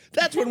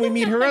 That's when we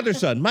meet her other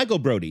son, Michael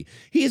Brody.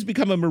 He has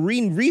become a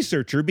marine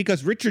researcher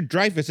because Richard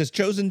Dreyfuss has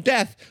chosen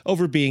death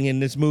over being in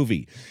this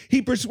movie.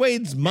 He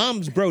persuades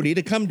Moms Brody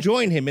to come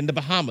join him in the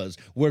Bahamas,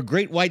 where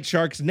great white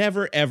sharks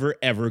never, ever,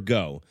 ever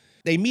go.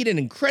 They meet an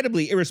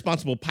incredibly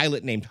irresponsible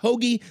pilot named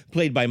Hoagie,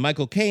 played by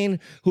Michael Caine,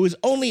 who is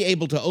only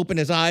able to open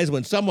his eyes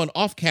when someone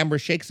off-camera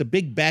shakes a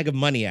big bag of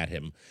money at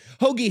him.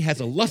 Hoagie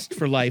has a lust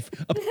for life,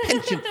 a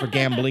penchant for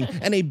gambling,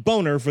 and a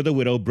boner for the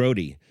widow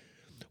Brody.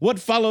 What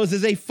follows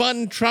is a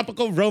fun,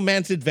 tropical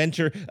romance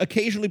adventure,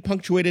 occasionally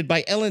punctuated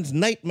by Ellen's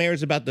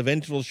nightmares about the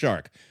vengeful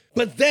shark.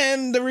 But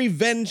then the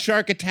revenge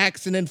shark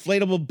attacks an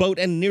inflatable boat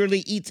and nearly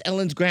eats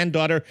Ellen's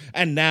granddaughter,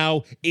 and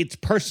now it's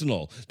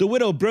personal. The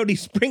widow Brody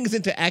springs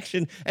into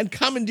action and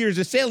commandeers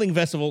a sailing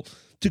vessel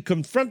to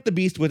confront the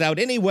beast without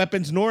any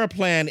weapons nor a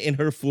plan in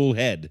her fool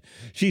head.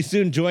 She's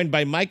soon joined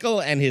by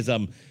Michael and his,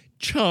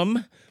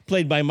 chum,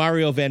 played by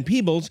Mario Van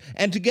Peebles,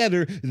 and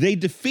together they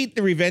defeat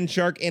the revenge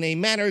shark in a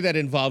manner that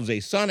involves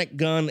a sonic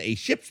gun, a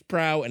ship's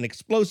prow, an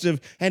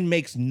explosive, and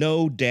makes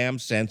no damn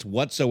sense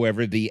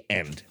whatsoever. The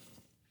end.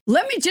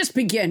 Let me just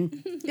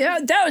begin. Yeah,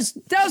 that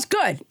was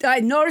good. I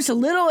noticed a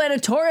little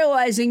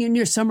editorializing in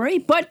your summary,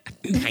 but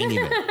Tiny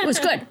bit. it was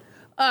good.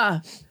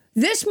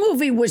 This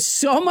movie was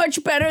so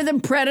much better than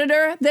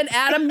Predator that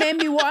Adam made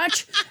me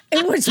watch.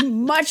 It was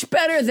much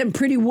better than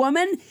Pretty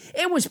Woman.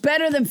 It was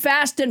better than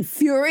Fast and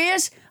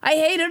Furious. I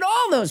hated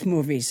all those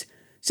movies.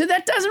 So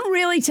that doesn't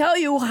really tell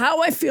you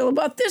how I feel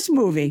about this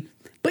movie.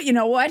 But you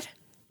know what?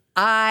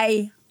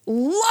 I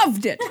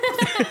loved it.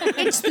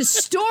 It's the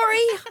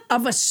story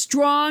of a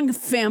strong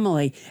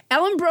family.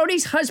 Ellen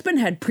Brody's husband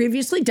had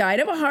previously died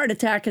of a heart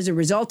attack as a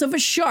result of a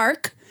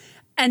shark,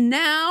 and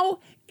now,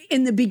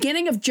 in the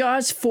beginning of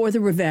Jaws 4: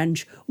 The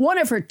Revenge, one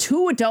of her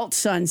two adult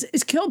sons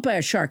is killed by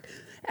a shark.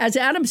 As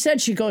Adam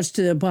said, she goes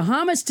to the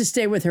Bahamas to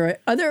stay with her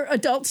other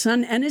adult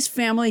son and his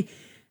family,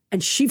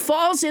 and she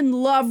falls in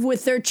love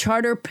with their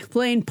charter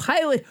plane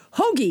pilot,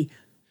 Hoagie,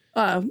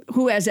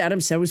 who, as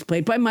Adam said, was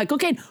played by Michael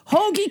Caine.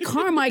 Hoagie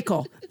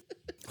Carmichael.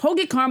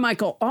 Hoagie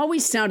Carmichael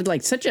always sounded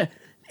like such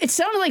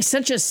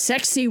a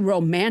sexy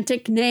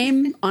romantic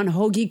name on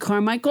Hoagie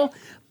Carmichael,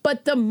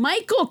 but the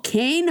Michael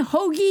Caine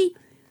Hoagie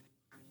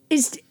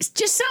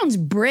just sounds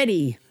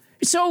Britty.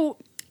 So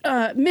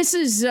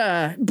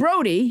Mrs.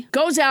 Brody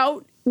goes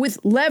out with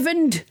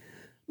leavened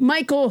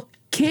Michael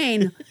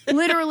Caine.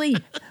 Literally,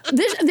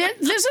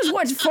 this is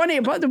what's funny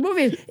about the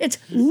movie. It's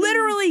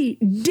literally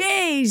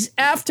days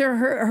after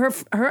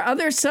her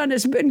other son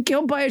has been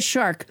killed by a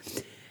shark.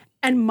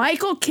 And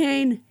Michael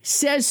Caine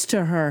says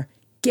to her,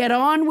 "Get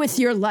on with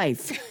your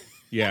life."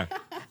 Yeah.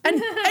 And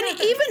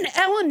even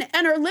Ellen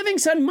and her living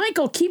son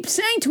Michael keep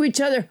saying to each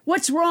other,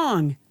 "What's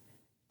wrong?"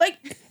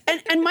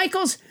 And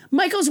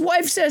Michael's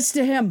wife says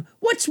to him,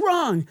 "What's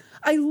wrong?"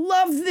 I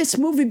love this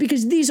movie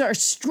because these are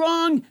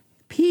strong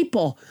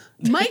people.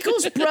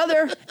 Michael's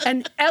brother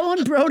and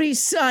Ellen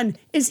Brody's son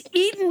is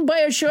eaten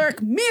by a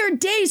shark mere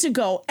days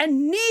ago,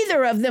 and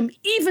neither of them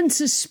even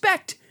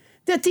suspect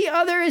that the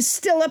other is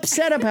still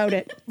upset about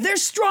it. They're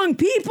strong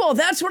people.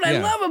 That's what I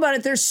love about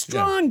it. They're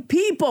strong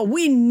people.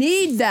 We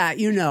need that,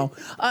 you know.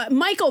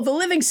 Michael, the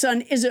living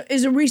son,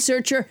 is a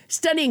researcher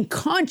studying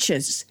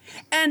conches.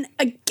 And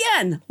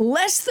again,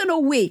 less than a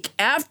week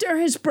after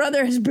his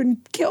brother has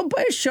been killed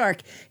by a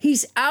shark,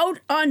 he's out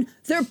on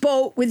their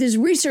boat with his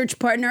research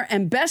partner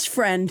and best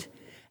friend,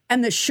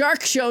 and the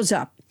shark shows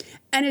up.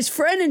 And his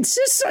friend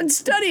insists on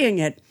studying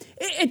it.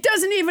 It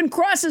doesn't even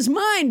cross his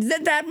mind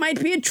that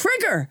might be a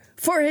trigger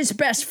for his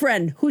best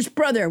friend, whose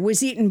brother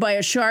was eaten by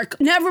a shark.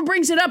 Never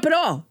brings it up at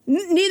all.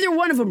 Neither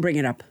one of them bring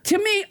it up. To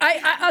me,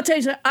 I'll tell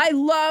you something, I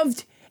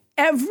loved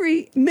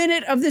every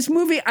minute of this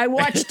movie. I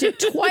watched it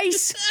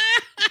twice.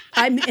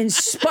 I'm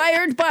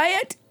inspired by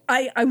it.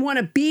 I want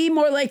to be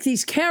more like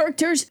these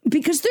characters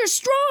because they're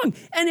strong.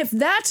 And if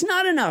that's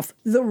not enough,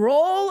 the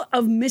role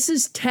of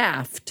Mrs.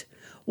 Taft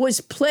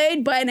was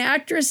played by an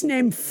actress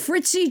named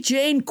Fritzy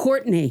Jane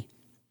Courtney.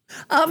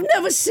 I've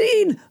never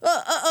seen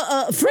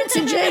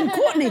Fritzy Jane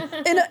Courtney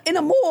in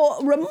a more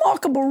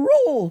remarkable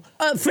role.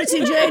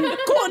 Fritzy Jane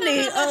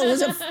Courtney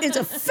is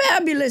a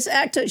fabulous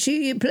actor.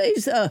 She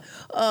plays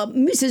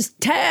Mrs.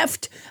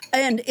 Taft,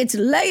 and it's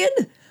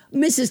layered.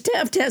 Mrs.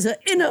 Taft has an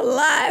inner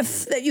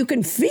life that you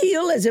can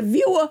feel as a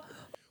viewer.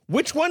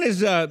 Which one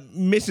is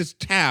Mrs.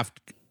 Taft?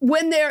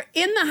 When they're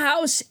in the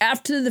house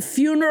after the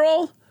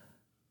funeral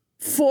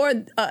for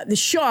the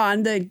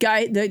Sean,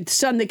 the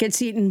son that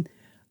gets eaten.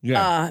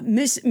 Yeah.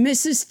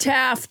 Mrs.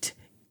 Taft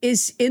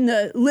is in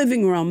the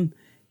living room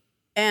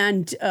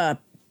and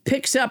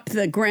picks up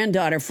the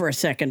granddaughter for a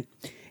second.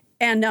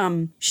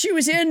 And she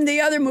was in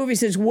the other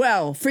movies as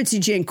well, Fritzy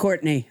Jane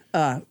Courtney.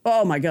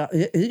 Oh, my God.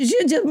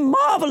 She's just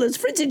marvelous,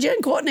 Fritzy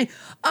Jane Courtney.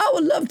 I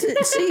would love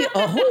to see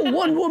a whole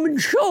one-woman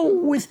show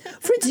with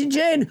Fritzy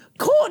Jane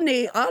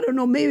Courtney. I don't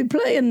know, maybe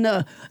playing,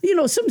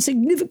 some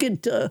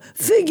significant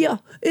figure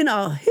in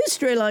our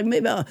history. Like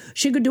maybe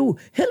she could do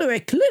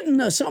Hillary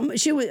Clinton or something.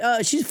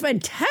 She's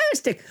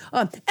fantastic.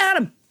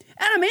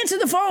 Adam, answer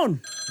the phone.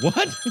 What?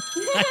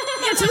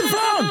 Answer the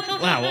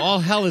phone. Wow, all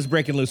hell is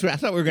breaking loose. I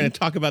thought we were going to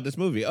talk about this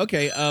movie.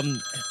 Okay,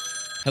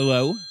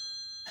 hello?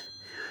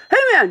 Hey,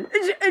 man,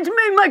 it's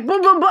me, Mike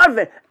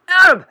Buffett.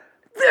 Adam,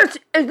 this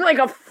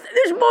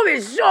movie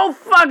is so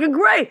fucking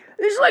great.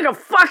 This is like a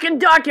fucking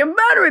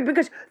documentary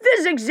because this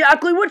is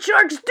exactly what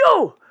sharks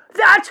do.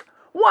 That's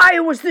why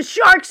it was the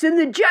sharks and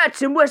the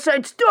jets in West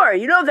Side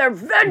Story. You know, they're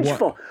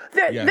vengeful.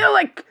 They're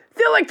like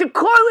the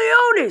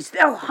Corleones.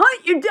 They'll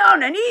hunt you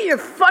down and eat your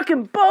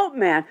fucking boat,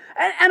 man.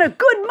 And a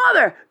good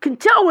mother can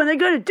tell when they're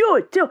going to do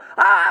it, too.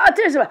 I'll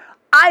tell you something.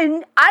 I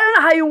don't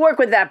know how you work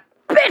with that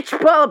bitch,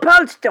 Paula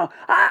Poundstone.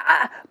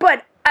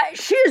 But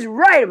she is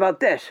right about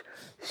this.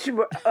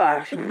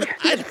 I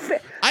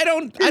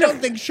don't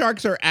think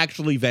sharks are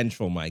actually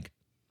vengeful, Mike.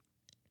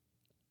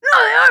 No,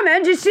 they are,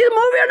 man. Did you see the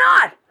movie or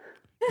not?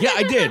 Yeah,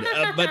 I did.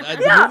 But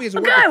the movie is a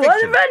work of fiction. Well,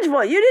 they're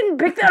vengeful. You didn't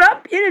pick that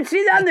up? You didn't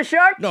see that in the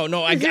shark?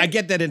 No, I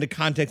get that in the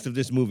context of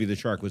this movie, the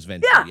shark was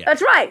vengeful. Yeah,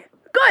 that's right.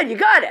 Good, you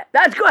got it.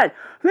 That's good.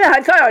 Man,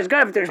 I thought I was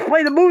going to have to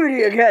explain the movie to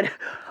you again.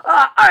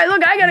 All right,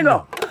 look, I got to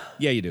go.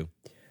 Yeah, you do.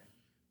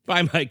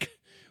 Bye, Mike.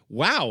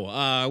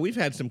 Wow, we've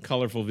had some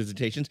colorful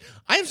visitations.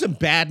 I have some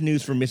bad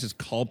news for Mrs.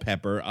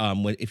 Culpepper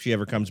if she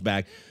ever comes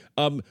back.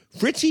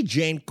 Fritzy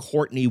Jane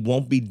Courtney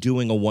won't be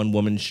doing a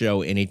one-woman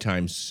show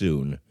anytime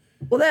soon.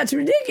 Well, that's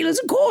ridiculous.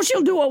 Of course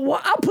she'll do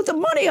I'll put the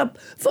money up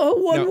for her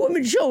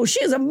one-woman show.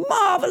 She is a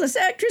marvelous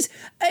actress,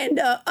 and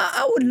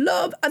I would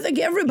love, I think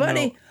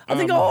everybody, I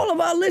think all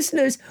of our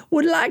listeners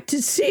would like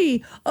to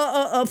see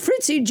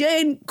Fritzy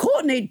Jane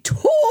Courtney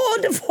tour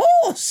de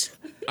force.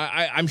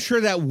 I'm sure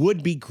that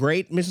would be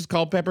great, Mrs.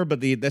 Culpepper, but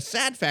the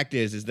sad fact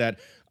is that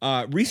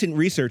recent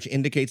research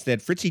indicates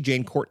that Fritzy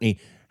Jane Courtney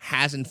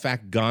has, in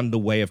fact, gone the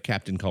way of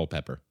Captain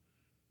Culpepper.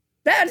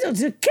 That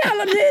is a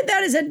calumny.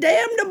 That is a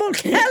damnable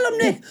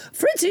calumny.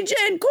 Fritzy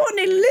Jane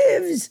Courtney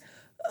lives.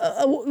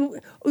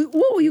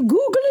 What were you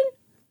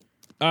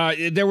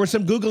Googling? There was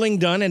some Googling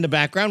done in the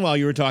background while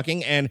you were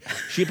talking, and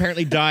she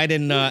apparently died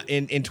in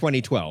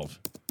 2012,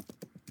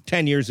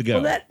 10 years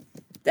ago. Well,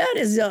 that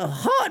is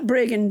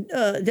heartbreaking.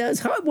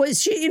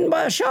 Was she eaten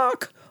by a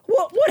shark?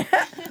 What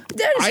happened?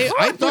 That is heartbreaking.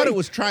 I thought it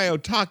was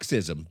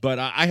triotoxism, but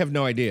I have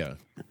no idea.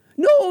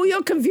 No,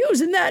 you're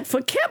confusing that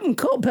for Captain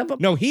Culpepper.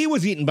 No, he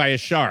was eaten by a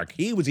shark.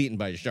 No,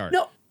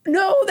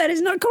 that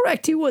is not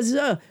correct. It was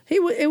the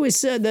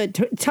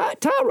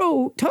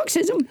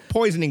tyrotoxism.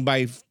 Poisoning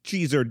by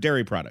cheese or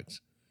dairy products.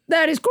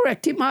 That is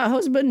correct. My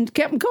husband,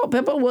 Captain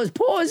Culpepper, was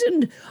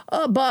poisoned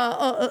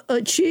by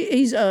a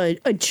cheese.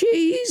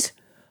 It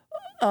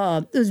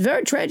was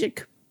very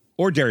tragic.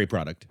 Or dairy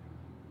product.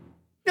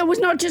 It was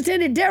not just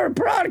any dairy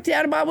product,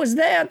 Adam. I was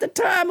there at the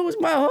time. It was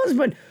my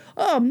husband.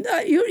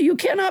 You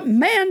cannot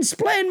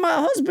mansplain my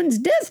husband's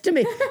death to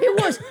me.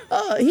 It was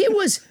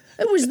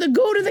the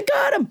goat that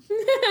got him.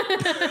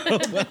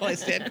 Well, I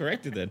stand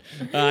corrected then.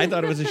 I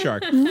thought it was a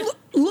shark.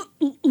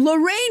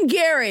 Lorraine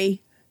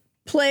Gary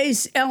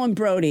plays Ellen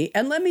Brody,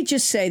 and let me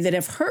just say that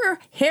if her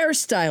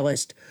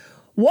hairstylist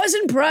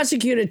wasn't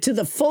prosecuted to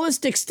the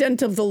fullest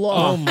extent of the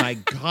law. Oh, my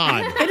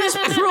God. It is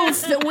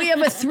proof that we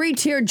have a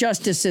three-tier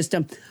justice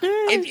system.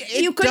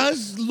 It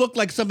does look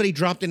like somebody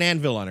dropped an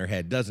anvil on her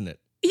head, doesn't it?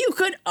 You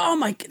could,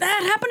 that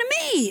happened to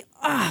me.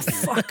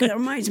 Fuck, that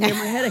reminds me of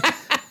my headache.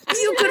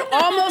 You could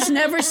almost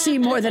never see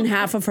more than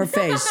half of her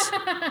face.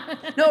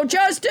 No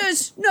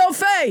justice, no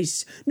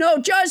face.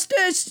 No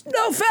justice,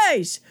 no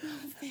face.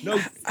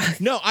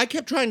 No, I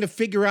kept trying to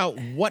figure out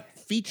what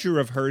feature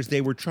of hers they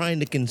were trying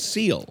to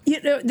conceal.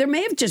 There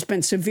may have just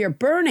been severe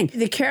burning.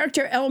 The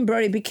character Ellen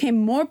Brody became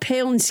more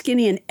pale and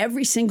skinny in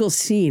every single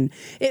scene.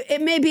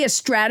 It may be a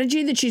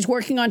strategy that she's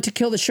working on to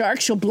kill the shark.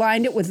 She'll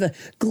blind it with the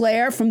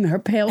glare from her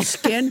pale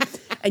skin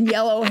and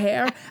yellow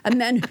hair,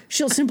 and then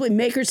she'll simply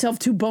make herself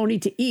too bony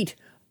to eat.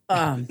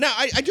 Now,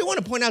 I do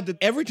want to point out that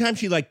every time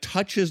she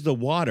touches the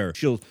water,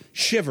 she'll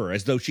shiver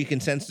as though she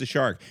can sense the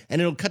shark, and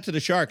it'll cut to the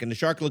shark, and the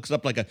shark looks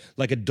up like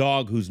a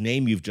dog whose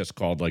name you've just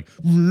called, like.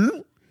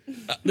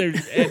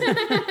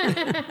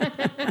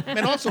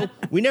 And also,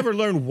 we never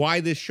learn why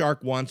this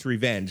shark wants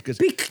revenge because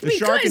the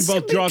shark in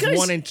both Jaws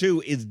 1 and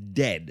 2 is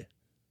dead.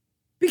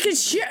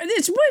 Because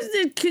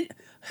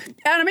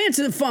Adam,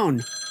 answer the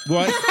phone.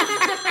 What?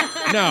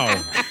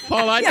 No.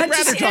 Paul, I'd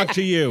rather talk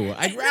to you.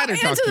 I'd rather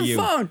talk to you.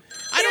 Answer the phone.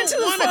 I don't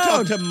want to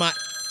talk to my...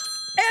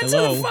 Answer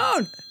Hello? the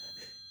phone.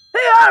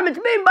 Hey, Adam, it's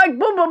me, Mike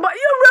Boom Boom. But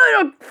you really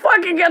don't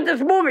fucking get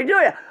this movie, do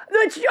you?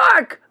 The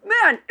shark,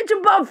 man, it's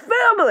about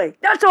family.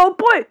 That's the whole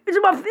point. It's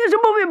a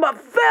movie about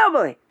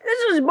family. This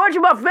is as much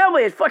about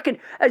family as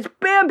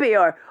Bambi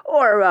or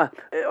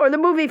the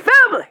movie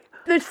Family.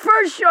 This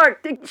first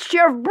shark that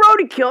Sheriff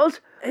Brody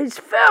kills, his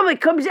family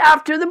comes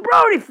after the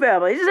Brody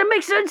family. Does that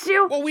make sense to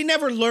you? Well, we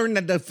never learned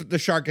that the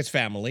shark is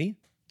family.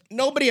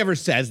 Nobody ever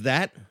says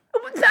that.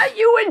 That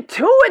you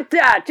intuit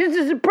that.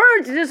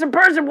 Just a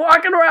person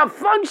walking around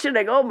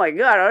functioning. Oh my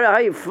God, I don't know how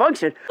you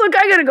function. Look,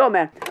 I gotta go,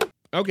 man.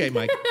 Okay,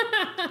 Mike.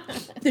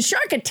 The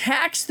shark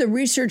attacks the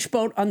research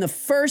boat on the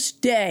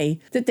first day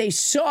that they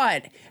saw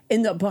it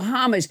in the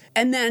Bahamas.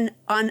 And then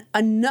on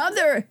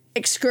another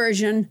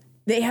excursion,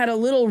 they had a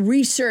little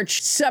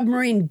research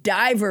submarine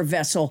diver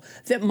vessel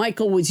that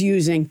Michael was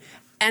using.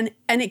 And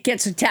it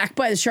gets attacked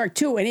by the shark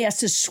too. And he has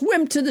to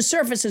swim to the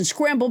surface and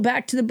scramble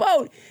back to the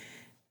boat.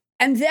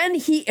 And then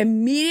he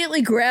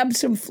immediately grabbed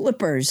some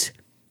flippers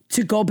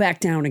to go back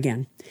down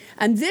again.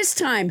 And this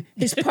time,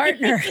 his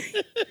partner,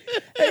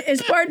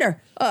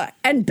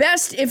 and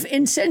best if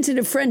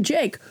insensitive friend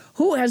Jake,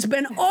 who has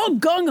been all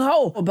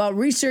gung-ho about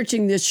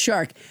researching this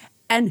shark.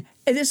 And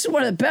this is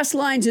one of the best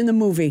lines in the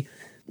movie.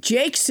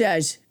 Jake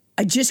says,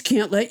 "I just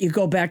can't let you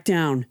go back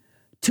down."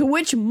 To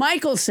which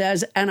Michael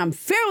says, and I'm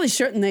fairly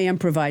certain they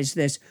improvised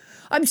this,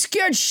 "I'm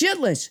scared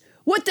shitless.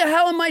 What the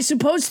hell am I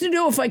supposed to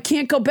do if I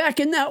can't go back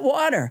in that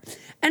water?"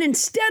 And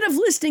instead of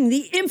listing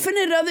the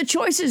infinite other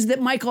choices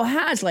that Michael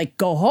has, like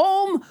go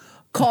home,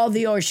 call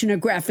the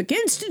Oceanographic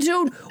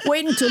Institute,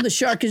 wait until the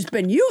shark has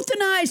been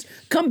euthanized,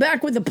 come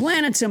back with a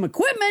plan and some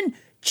equipment,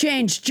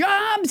 change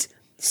jobs,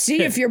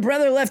 see if your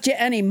brother left you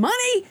any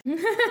money.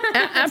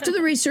 After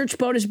the research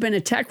boat has been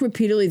attacked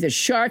repeatedly, the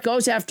shark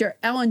goes after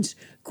Ellen's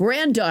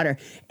granddaughter.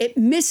 It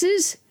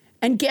misses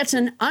and gets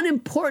an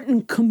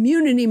unimportant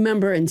community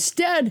member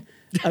instead,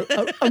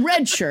 a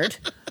red shirt.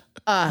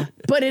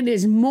 But it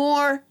is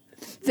more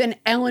than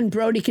Ellen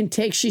Brody can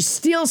take. She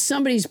steals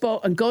somebody's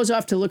boat and goes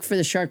off to look for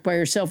the shark by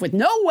herself with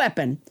no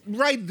weapon.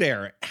 Right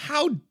there.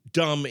 How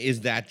dumb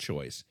is that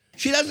choice?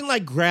 She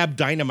doesn't grab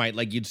dynamite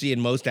like you'd see in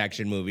most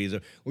action movies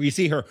where you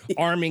see her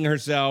arming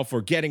herself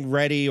or getting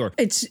ready or...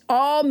 It's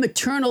all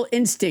maternal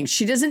instinct.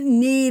 She doesn't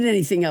need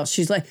anything else.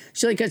 She's like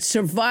a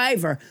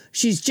survivor.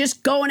 She's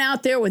just going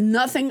out there with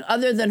nothing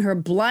other than her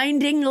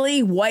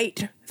blindingly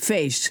white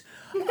face.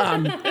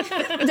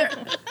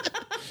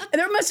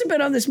 There must have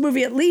been on this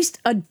movie at least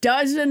a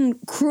dozen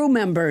crew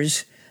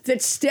members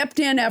that stepped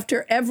in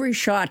after every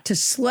shot to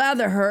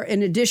slather her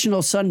in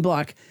additional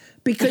sunblock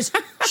because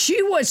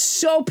she was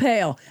so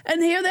pale.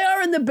 And here they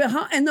are in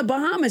the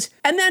Bahamas.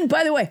 And then,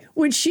 by the way,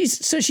 when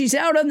she's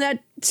out on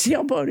that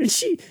sailboat and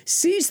she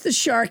sees the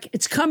shark,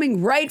 it's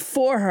coming right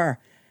for her.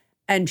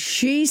 And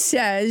she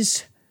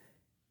says,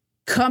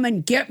 "Come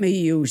and get me,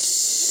 you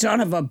son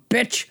of a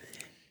bitch."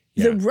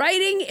 Yeah. The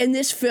writing in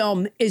this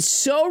film is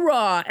so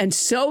raw and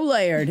so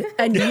layered,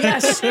 and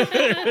yes,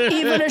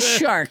 even a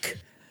shark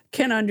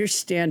can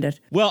understand it.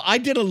 Well, I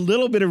did a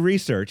little bit of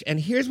research, and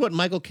here's what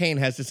Michael Caine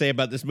has to say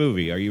about this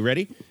movie. Are you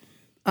ready?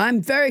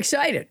 I'm very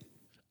excited.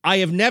 "I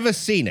have never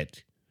seen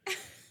it,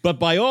 but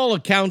by all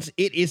accounts,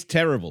 it is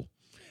terrible.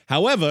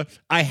 However,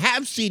 I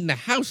have seen the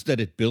house that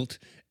it built,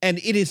 and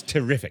it is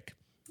terrific."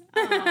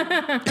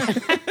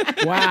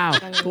 Wow,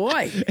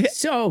 boy.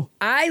 So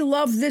I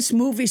love this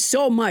movie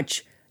so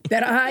much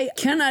that I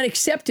cannot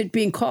accept it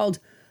being called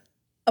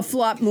a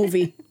flop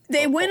movie.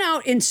 They went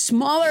out in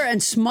smaller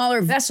and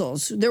smaller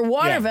vessels. They're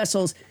water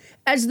vessels.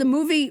 As the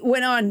movie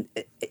went on,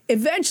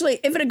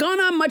 eventually, if it had gone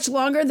on much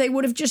longer, they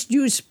would have just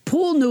used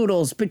pool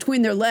noodles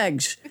between their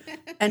legs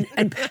and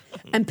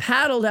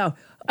paddled out.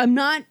 I'm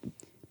not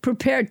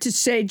prepared to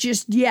say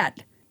just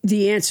yet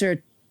the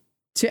answer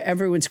to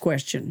everyone's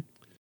question.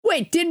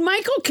 Wait, did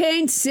Michael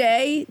Caine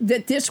say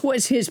that this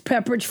was his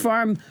Pepperidge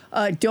Farm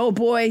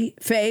doughboy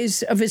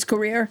phase of his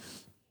career?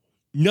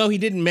 No, he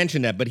didn't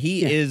mention that, but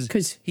he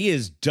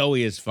is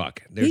doughy as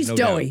fuck. He's no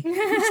doughy.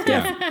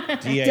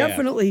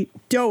 Definitely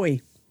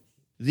doughy.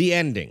 The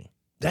ending.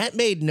 That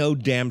made no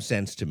damn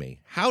sense to me.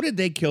 How did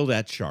they kill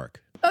that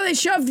shark? Oh, they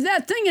shoved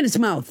that thing in its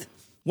mouth.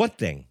 What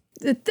thing?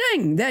 The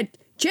thing that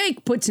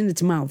Jake puts in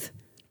its mouth.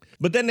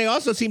 But then they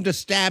also seem to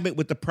stab it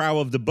with the prow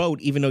of the boat,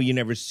 even though you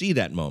never see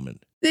that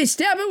moment. They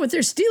stab it with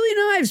their steely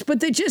knives, but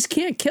they just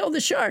can't kill the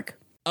shark.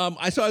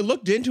 I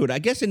looked into it. I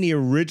guess in the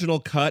original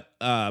cut,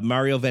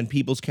 Mario Van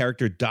Peebles'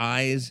 character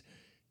dies,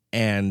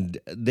 and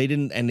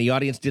the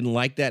audience didn't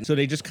like that, so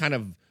they just kind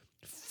of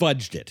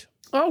fudged it.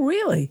 Oh,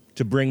 really?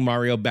 to bring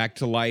Mario back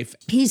to life.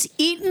 He's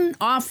eaten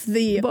off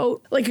the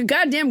boat like a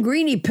goddamn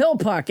greenie pill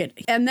pocket.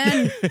 And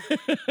then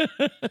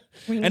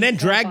And then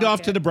dragged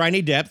off to the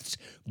briny depths,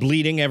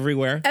 bleeding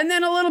everywhere. a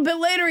little bit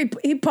later,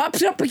 he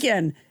pops up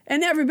again.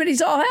 And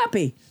everybody's all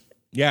happy.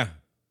 Yeah.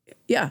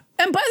 Yeah.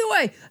 And by the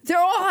way, they're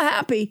all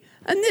happy.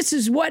 And this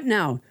is what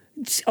now?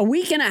 It's a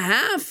week and a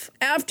half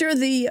after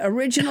the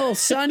original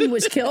son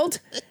was killed.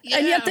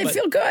 And yet they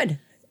feel good.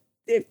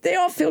 They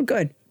all feel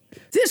good.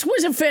 This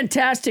was a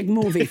fantastic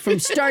movie from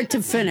start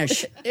to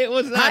finish. It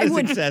was not a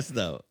success,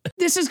 though.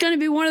 This is going to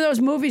be one of those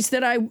movies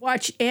that I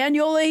watch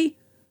annually.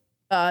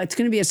 It's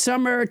going to be a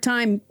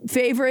summertime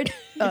favorite.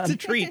 It's a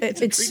treat. It's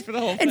a treat for the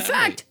whole family. In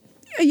fact,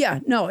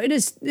 it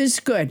is. This is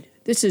good.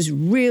 This is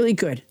really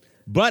good.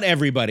 But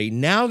everybody,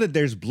 now that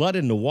there's blood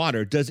in the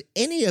water, does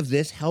any of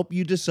this help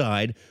you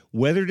decide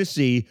whether to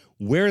see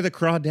Where the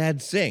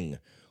Crawdads Sing?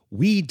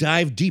 We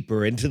dive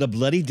deeper into the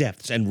bloody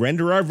depths and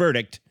render our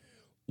verdict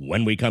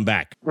when we come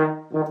back.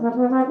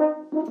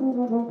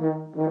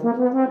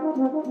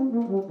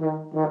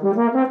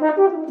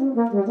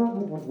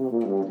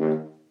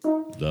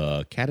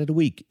 The cat of the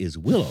week is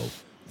Willow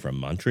from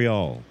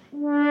Montreal.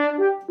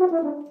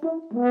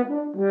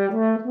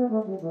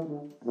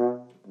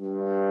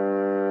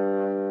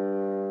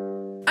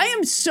 I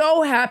am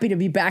so happy to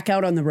be back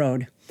out on the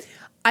road.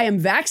 I am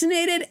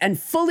vaccinated and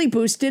fully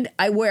boosted.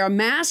 I wear a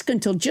mask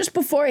until just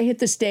before I hit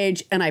the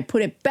stage, and I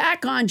put it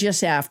back on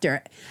just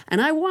after. And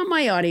I want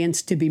my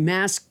audience to be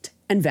masked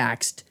and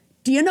vaxxed.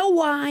 Do you know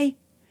why?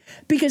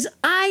 Because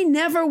I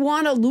never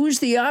want to lose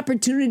the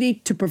opportunity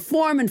to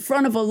perform in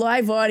front of a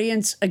live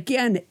audience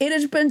again. It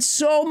has been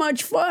so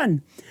much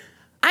fun.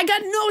 I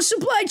got no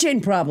supply chain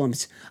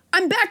problems.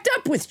 I'm backed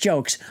up with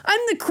jokes. I'm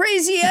the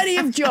crazy Eddie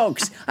of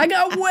jokes. I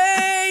got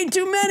way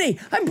too many.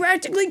 I'm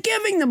practically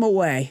giving them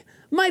away.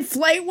 My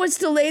flight was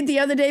delayed the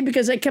other day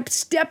because I kept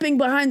stepping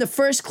behind the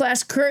first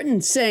class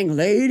curtain saying,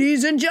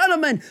 "Ladies and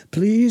gentlemen,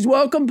 please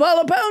welcome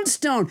Paula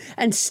Poundstone,"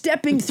 and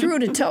stepping through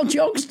to tell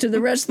jokes to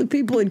the rest of the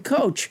people in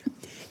coach.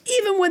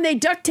 Even when they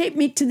duct taped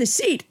me to the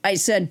seat, I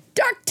said,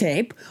 "Duct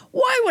tape?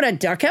 Why would a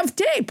duck have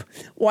tape?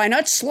 Why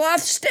not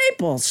sloth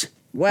staples?"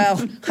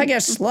 Well, I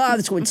guess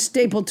sloths would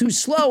staple too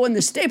slow and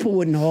the staple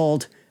wouldn't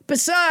hold.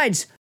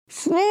 Besides,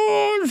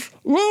 sloths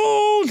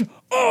loathe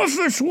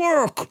office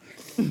work.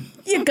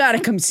 You gotta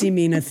come see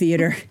me in a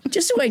theater,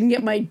 just so I can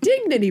get my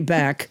dignity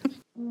back.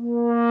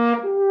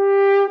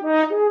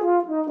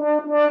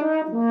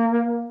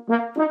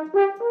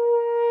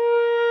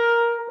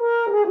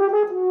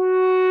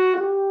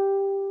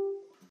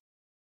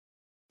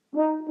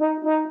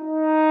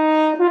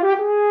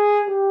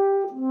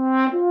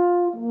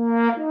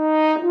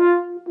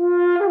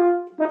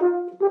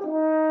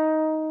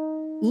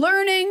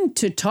 Learning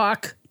to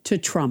talk to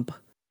Trump.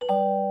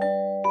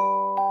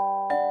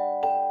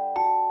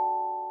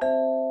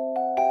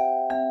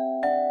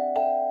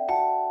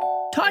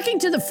 Talking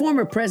to the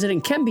former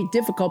president can be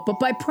difficult, but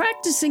by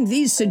practicing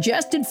these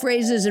suggested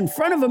phrases in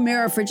front of a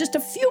mirror for just a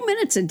few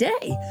minutes a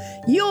day,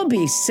 you'll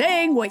be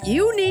saying what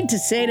you need to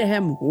say to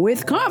him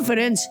with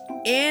confidence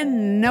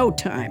in no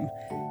time.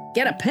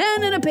 Get a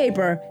pen and a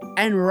paper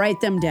and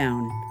write them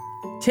down.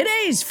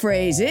 Today's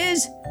phrase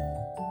is,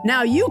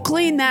 "Now you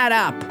clean that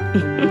up."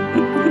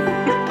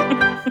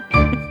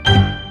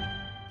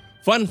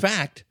 Fun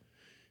fact,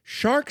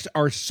 sharks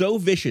are so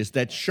vicious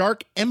that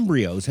shark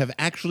embryos have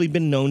actually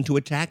been known to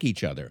attack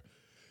each other,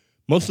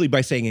 mostly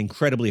by saying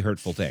incredibly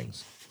hurtful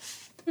things.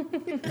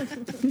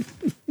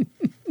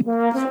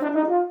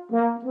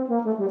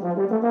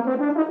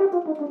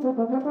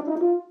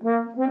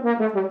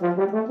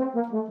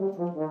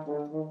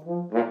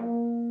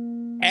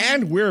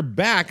 And we're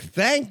back.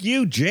 Thank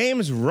you,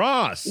 James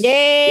Ross.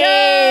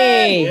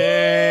 Yay!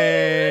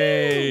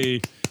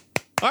 Yay!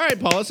 All right,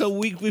 Paula, so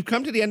we've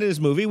come to the end of this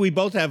movie. We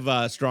both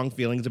have strong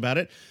feelings about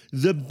it.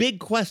 The big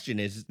question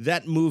is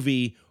that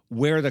movie,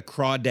 Where the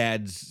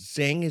Crawdads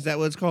Sing, is that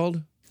what it's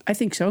called? I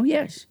think so,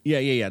 yes.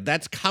 Yeah.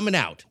 That's coming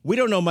out. We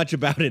don't know much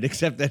about it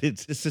except that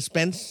it's a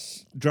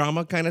suspense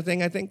drama kind of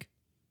thing, I think.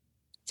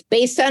 It's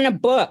based on a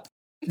book.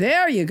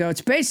 There you go. It's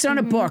based on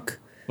a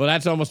book. Well,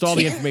 that's almost all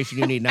the information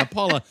you need. Now,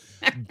 Paula,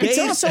 It's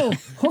also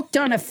hooked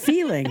on a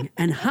feeling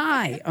and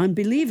high on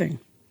believing.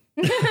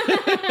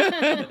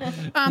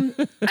 Adam,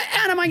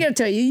 I got to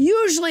tell you,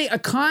 usually a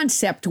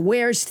concept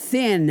wears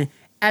thin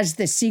as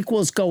the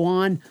sequels go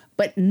on,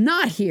 but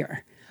not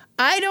here.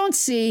 I don't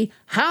see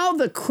how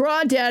the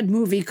Crawdad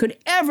movie could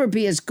ever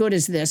be as good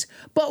as this,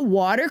 but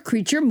water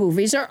creature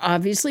movies are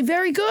obviously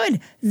very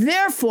good.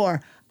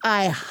 Therefore,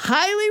 I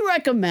highly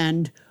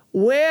recommend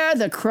Where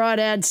the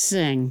Crawdads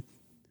Sing.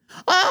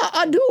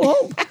 I do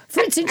hope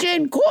Fritzy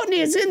Jane Courtney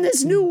is in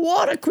this new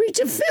water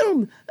creature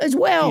film as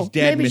well. She's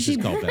dead, maybe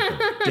Mrs. Culpepper.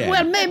 Dead.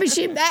 Well, maybe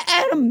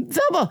Adam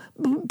Felber,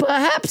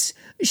 perhaps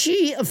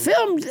she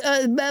filmed,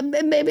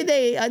 maybe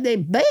they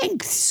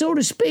banked, so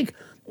to speak,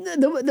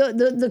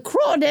 the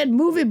Crawdad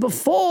movie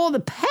before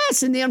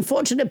the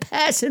unfortunate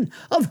passing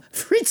of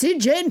Fritzy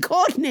Jane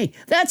Courtney.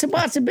 That's a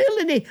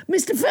possibility,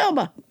 Mr.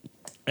 Felber.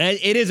 And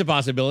it is a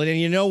possibility.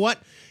 And you know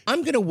what?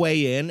 I'm going to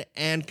weigh in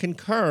and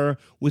concur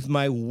with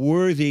my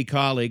worthy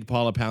colleague,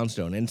 Paula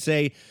Poundstone, and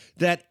say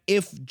that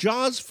if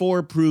Jaws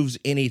 4 proves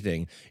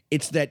anything,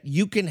 it's that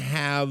you can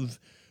have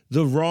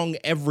the wrong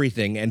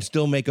everything and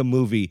still make a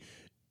movie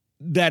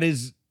that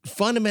is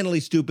fundamentally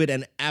stupid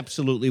and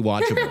absolutely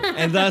watchable.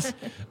 And thus,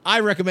 I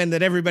recommend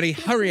that everybody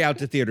hurry out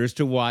to theaters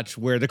to watch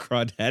Where the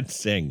Crawdads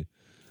Sing.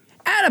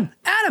 Adam,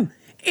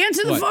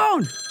 answer the What?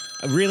 phone.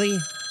 Really?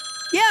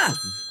 Yeah.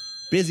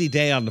 Busy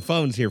day on the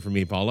phones here for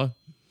me, Paula.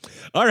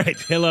 All right,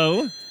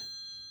 hello.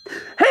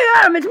 Hey,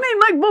 Adam, it's me,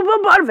 Mike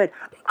Bonifant.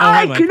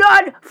 hi, I Mike.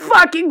 cannot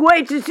fucking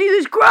wait to see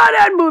this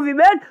Crawdad movie,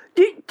 man.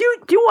 Do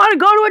you want to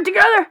go to it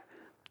together?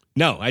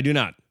 No, I do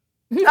not.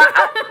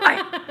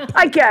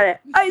 I get it.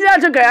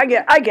 That's okay.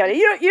 I get it.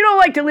 You don't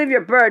like to leave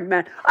your bird,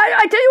 man.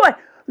 I tell you what.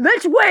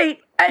 Let's wait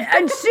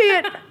and see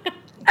it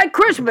at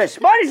Christmas.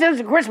 Bonnie says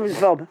it's a Christmas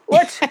film.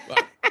 Let's.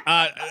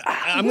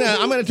 I'm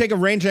gonna take a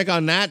rain check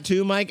on that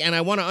too, Mike, and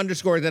I want to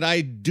underscore that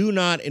I do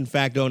not, in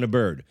fact, own a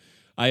bird.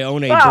 I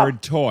own a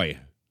bird toy.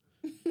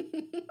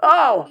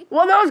 Oh,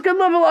 well, those can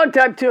live a long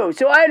time too.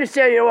 So I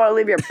understand you don't want to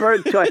leave your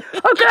bird toy.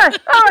 Okay,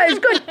 all right,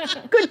 it's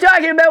good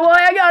talking about. We'll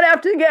hang out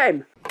after the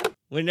game.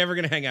 We're never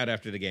gonna hang out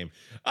after the game.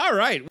 All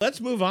right,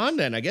 let's move on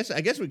then. I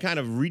guess we kind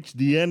of reached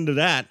the end of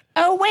that.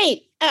 Oh,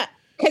 wait.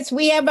 Because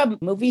we have a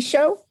movie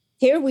show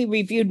here. We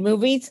reviewed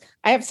movies.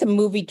 I have some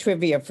movie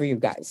trivia for you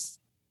guys.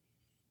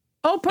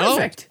 Oh,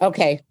 perfect.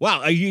 Okay.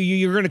 Wow,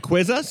 you're gonna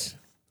quiz us?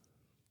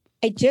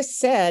 I just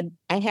said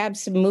I have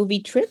some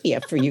movie trivia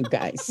for you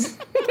guys.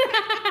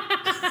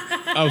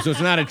 Oh, so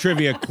it's not a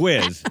trivia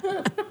quiz.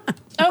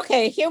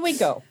 Okay, here we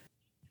go.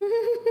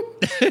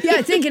 Yeah,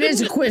 I think it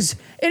is a quiz.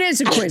 It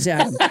is a quiz,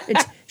 Adam.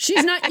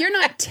 You're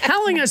not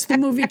telling us the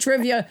movie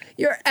trivia.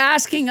 You're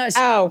asking us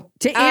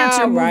to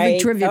answer movie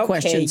trivia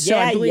questions. So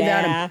I believe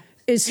Adam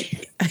is.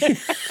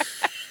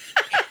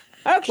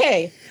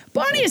 Okay.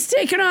 Bonnie has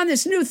taken on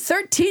this new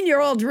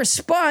 13-year-old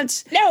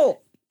response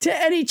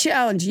to any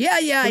challenge. Yeah,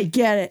 I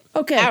get it.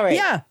 Okay. All right.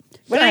 Yeah.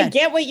 When I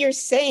get what you're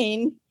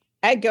saying,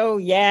 I go,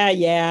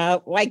 yeah,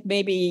 like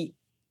maybe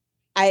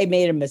I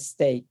made a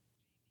mistake.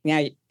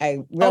 Now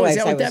I realize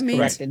I was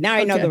corrected. Now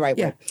I know the right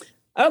way.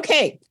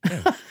 Okay.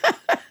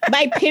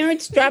 My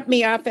parents dropped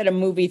me off at a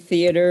movie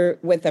theater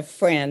with a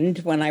friend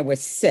when I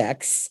was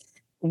 6.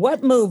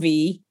 What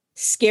movie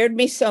scared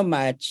me so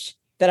much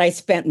that I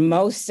spent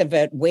most of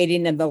it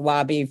waiting in the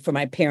lobby for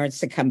my parents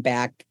to come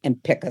back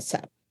and pick us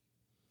up?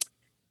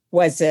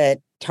 Was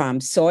it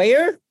Tom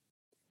Sawyer,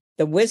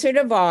 The Wizard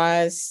of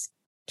Oz,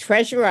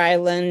 Treasure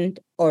Island,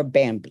 or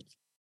Bambi?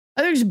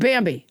 I think it's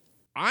Bambi.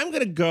 I'm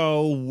gonna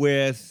go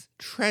with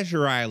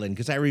Treasure Island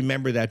because I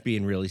remember that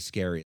being really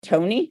scary.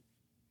 Tony?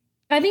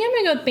 I think I'm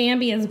gonna go with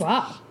Bambi as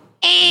well.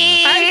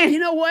 You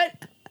know what?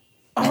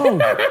 Oh,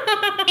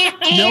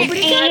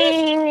 nobody got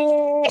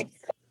it?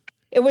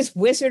 It was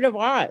Wizard of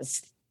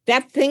Oz.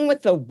 That thing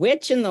with the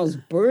witch and those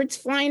birds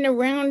flying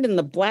around and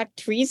the black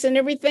trees and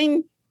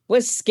everything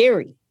was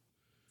scary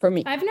for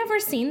me. I've never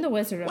seen The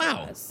Wizard of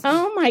Oz.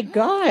 Oh my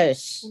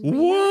gosh.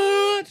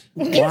 What?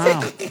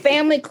 Wow. It's a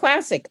family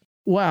classic.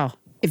 Wow.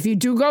 If you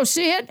do go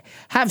see it,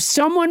 have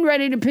someone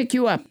ready to pick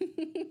you up.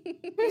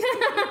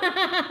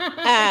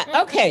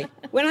 Okay.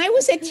 When I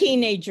was a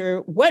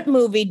teenager, what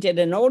movie did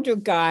an older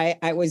guy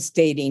I was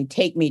dating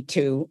take me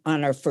to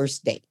on our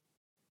first date?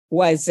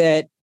 Was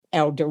it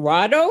El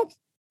Dorado,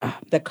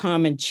 The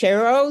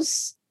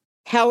Comancheros,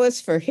 Hell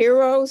is for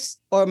Heroes,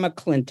 or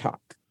McClintock?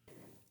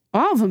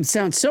 All of them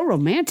sound so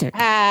romantic.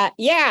 Yeah,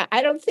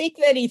 I don't think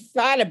that he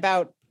thought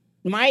about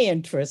my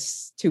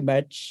interests too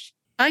much.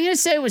 I'm going to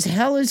say it was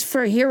Hell is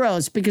for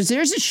Heroes because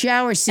there's a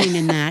shower scene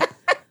in that.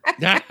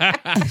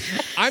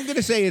 I'm going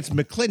to say it's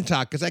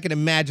McClintock because I can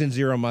imagine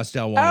Zero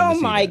Mostel wanting to Oh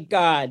see my that.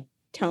 God,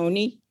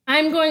 Tony.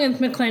 I'm going with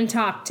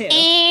McClintock too.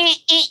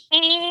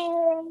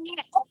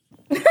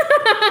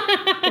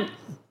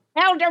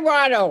 El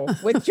Dorado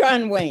with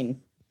John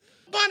Wayne.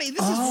 Bonnie,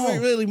 this is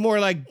really more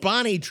like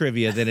Bonnie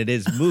trivia than it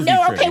is movie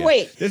No, okay, trivia.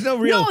 wait. There's no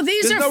real, way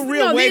these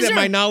that are-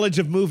 my knowledge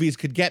of movies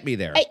could get me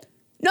there.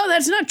 No,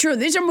 that's not true.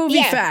 These are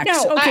movie facts.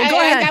 No, Okay, go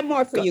ahead. I got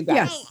more for you guys.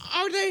 Yeah.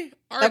 Are they?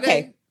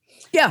 Okay.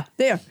 Yeah,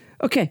 they are.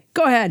 Okay,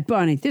 go ahead,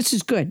 Bonnie. This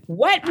is good.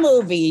 What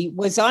movie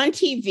was on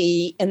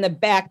TV in the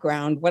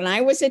background when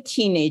I was a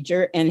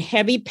teenager and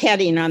heavy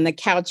petting on the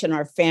couch in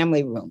our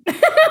family room?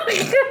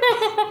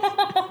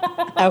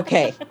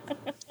 Okay.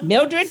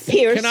 Mildred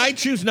Pierce. Can I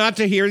choose not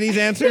to hear these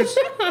answers?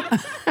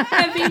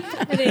 Heavy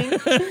petting.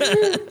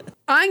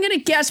 I'm going to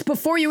guess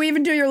before you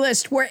even do your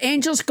list where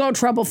angels go,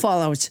 trouble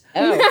follows.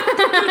 Oh.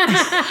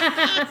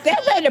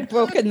 That might have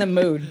broken the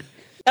mood.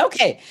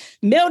 Okay.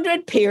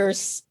 Mildred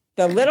Pierce,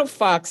 The Little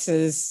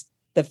Foxes,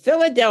 The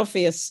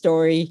Philadelphia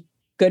Story,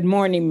 Good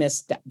Morning,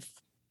 Miss Dove.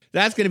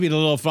 That's going to be the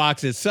Little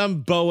Foxes.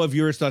 Some beau of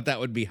yours thought that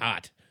would be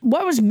hot.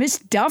 What was Miss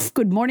Duff?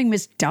 Good morning,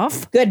 Miss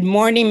Duff? Good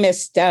Morning,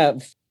 Miss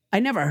Dove. I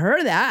never heard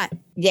of that.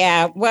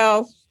 Yeah,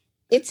 well,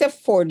 it's a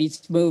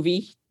 40s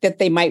movie that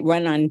they might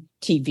run on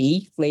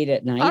TV late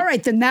at night. All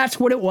right, then that's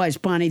what it was,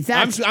 Bonnie.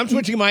 I'm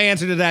switching my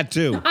answer to that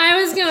too. I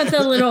was going with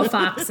The Little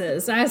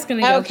Foxes. I was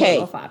going to go with The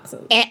Little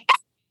Foxes.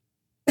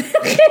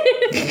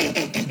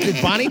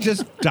 Did Bonnie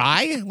just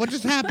die? What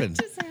just happened?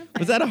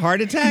 Was that a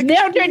heart attack?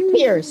 Mildred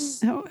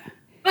Pierce. Oh.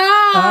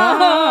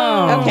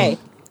 Okay.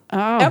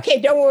 Oh. Okay,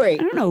 don't worry. I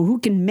don't know who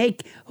can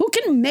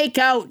make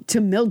out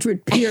to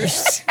Mildred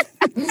Pierce.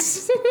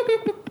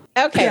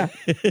 Okay.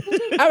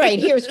 All right,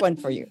 here's one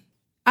for you.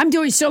 I'm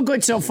doing so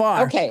good so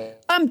far. Okay.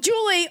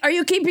 Julie, are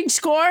you keeping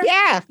score?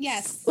 Yeah.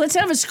 Yes. Let's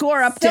have a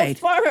score So update.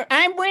 far,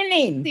 I'm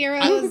winning. 0,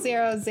 0,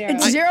 0.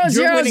 It's 0, You're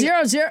 0, winning.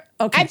 0, 0.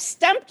 Okay. I've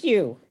stumped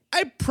you.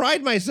 I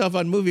pride myself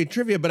on movie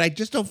trivia, but I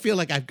just don't feel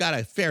like I've got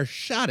a fair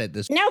shot at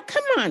this. Now,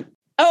 come on.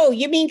 Oh,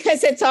 you mean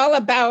because it's all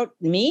about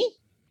me?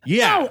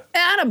 Yeah. Oh,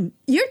 Adam,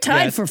 you're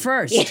tied Yes. for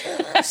first.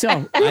 So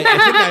I think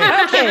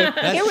I, Okay,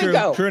 that's here we true.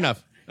 go. True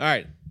enough. All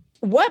right.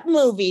 What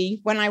movie,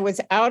 when I was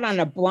out on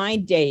a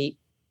blind date,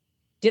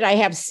 did I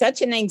have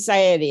such an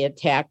anxiety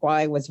attack while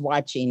I was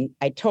watching?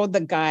 I told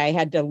the guy I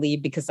had to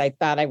leave because I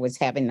thought I was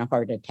having a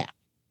heart attack.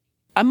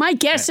 my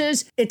guess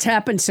is it's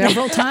happened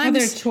several Other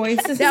times.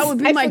 choices. That would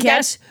be I my forgot-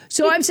 guess.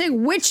 So I'm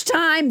saying which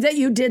time that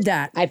you did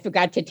that. I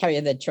forgot to tell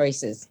you the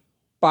choices.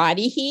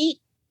 Body Heat,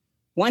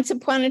 Once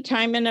Upon a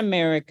Time in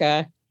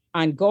America,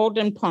 On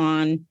Golden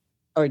Pond,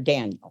 or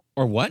Daniel.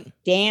 Or what?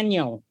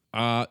 Daniel.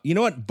 You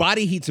know what?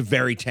 Body Heat's a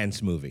very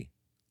tense movie.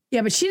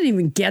 Yeah, but she didn't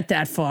even get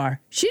that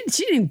far. She didn't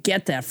even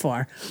get that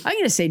far. I'm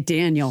going to say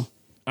Daniel.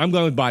 I'm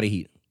going with Body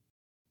Heat.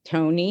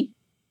 Tony.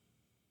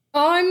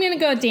 Oh, I'm going to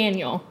go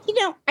Daniel. You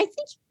know, I think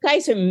you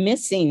guys are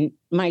missing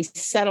my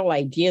subtle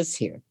ideas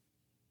here.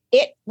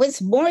 It was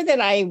more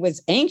that I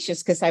was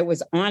anxious because I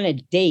was on a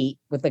date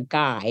with a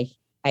guy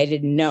I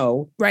didn't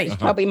know. Right. It was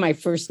probably my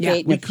first Yeah,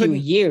 date in we a few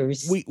couldn't-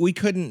 years. We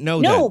couldn't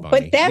know No, that,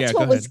 Bonnie. but that's Yeah, go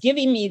what was ahead.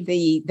 giving me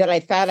the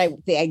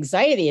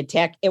anxiety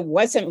attack. It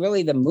wasn't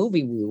really the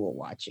movie we were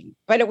watching,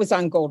 but it was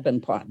on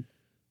Golden Pond.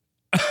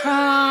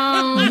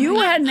 You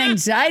had an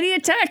anxiety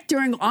attack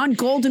during On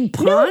Golden No,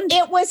 Pond?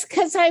 it was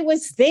because I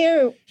was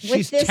there with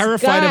She's this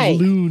terrified guy.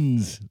 of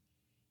loons.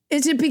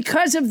 Is it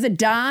because of the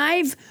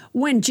dive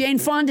when Jane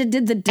Fonda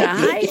did the I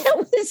think dive? that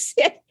was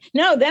it.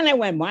 No, then I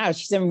went, wow,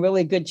 she's in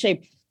really good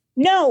shape.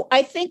 No,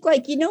 I think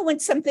when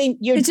something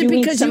you're Is it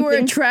doing because something. you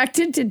were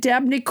attracted to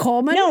Dabney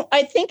Coleman? No,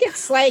 I think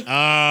it's like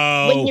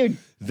Oh, when you're.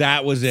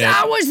 that was it.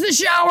 That was the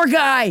shower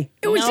guy.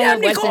 It was No,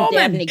 Dabney wasn't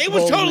Coleman. Dabney It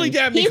was totally Coleman.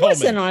 Dabney He Coleman.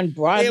 wasn't on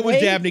Broadway. It was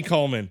Dabney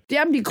Coleman.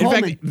 Dabney In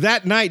Coleman. fact,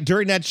 that night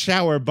during that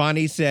shower,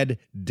 Bonnie said,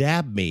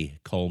 "Dab me,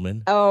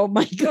 Coleman." Oh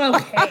my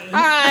God.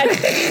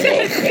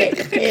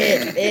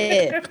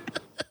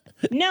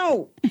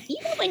 No,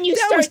 even when you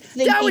start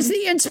thinking. that was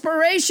the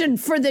inspiration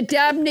for the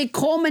Dabney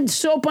Coleman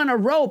soap on a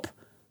rope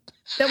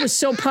that was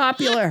so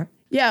popular.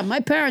 Yeah, my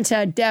parents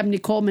had Dabney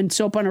Coleman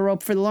soap on a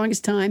rope for the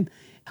longest time.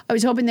 I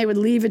was hoping they would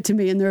leave it to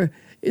me in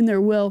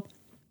their will.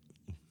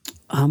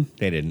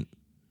 They didn't.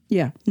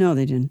 Yeah, no,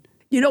 they didn't.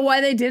 You know why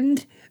they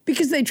didn't?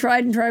 Because they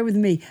tried and tried with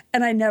me,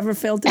 and I never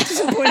failed to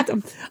disappoint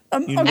them.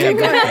 Okay, never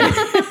go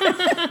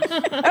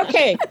ahead.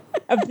 Okay,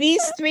 of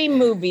these three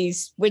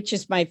movies, which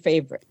is my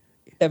favorite?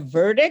 The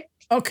Verdict,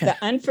 Okay.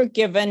 The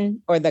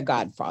Unforgiven, or The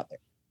Godfather?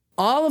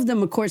 All of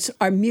them, of course,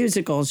 are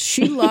musicals.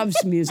 She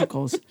loves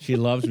musicals. She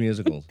loves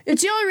musicals.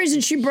 It's the only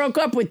reason she broke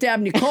up with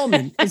Dabney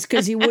Coleman is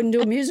because he wouldn't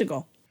do a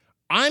musical.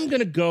 I'm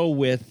gonna go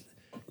with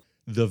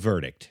The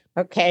Verdict.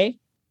 Okay.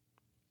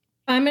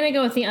 I'm going to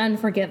go with The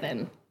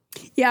Unforgiven.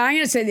 Yeah, I'm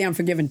going to say The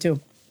Unforgiven, too.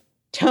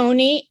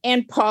 Tony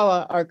and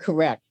Paula are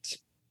correct.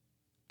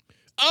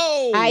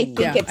 Oh, I think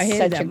Yeah, I it's hated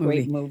such that a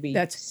great movie. movie.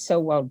 That's- so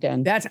well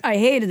done. I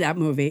hated that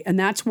movie, and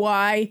that's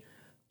why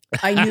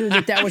I knew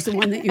that was the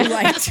one that you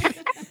liked.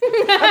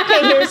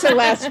 Okay, here's the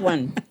last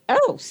one.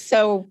 Oh,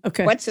 so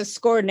Okay. what's the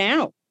score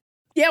now?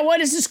 Yeah,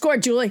 what is the score,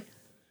 Julie?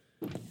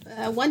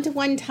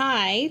 1-1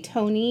 tie,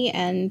 Tony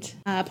and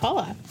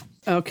Paula.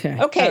 Okay.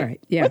 Okay. All right.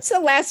 Yeah. What's the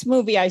last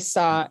movie I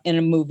saw in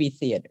a movie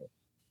theater?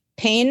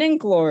 Pain and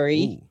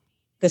Glory, Ooh.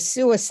 The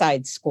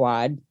Suicide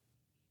Squad,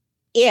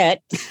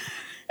 It,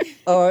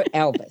 or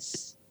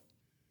Elvis?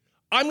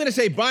 I'm gonna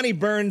say Bonnie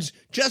Burns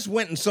just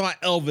went and saw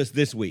Elvis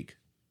this week.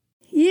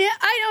 Yeah,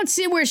 I don't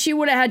see where she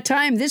would have had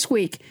time this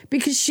week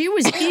because she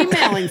was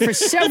emailing for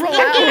several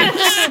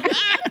hours.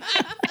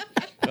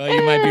 Oh,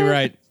 you might be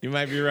right. You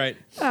might be right.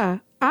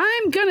 I'm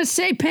going to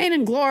say Pain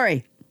and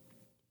Glory.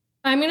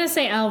 I'm going to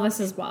say Elvis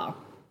as well.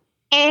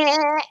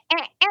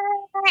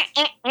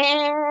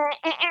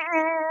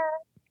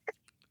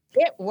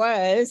 It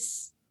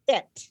was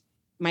It.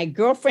 My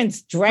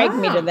girlfriends dragged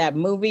me to that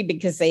movie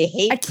because they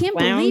hate I can't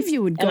clowns, believe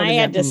you would go and to I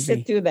had that to sit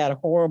movie. through that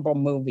horrible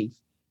movie.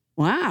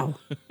 Wow.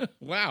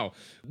 Wow.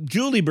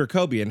 Julie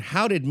Berkobian,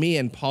 how did me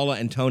and Paula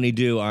and Tony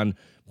do on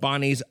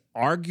Bonnie's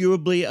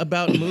arguably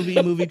about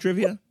movie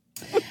trivia?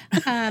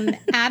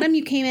 Adam,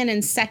 you came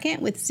in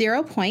second with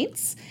 0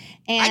 points.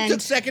 I And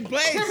took second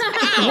place.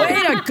 Wow. Way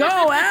to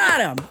go,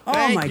 Adam. Oh,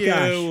 Thank my you.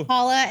 gosh.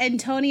 Paula and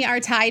Tony are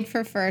tied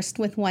for first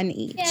with 1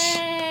 each.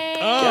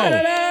 Oh,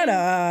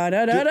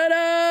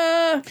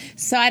 Da-da-da-da-da-da-da.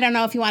 So I don't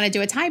know if you want to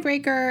do a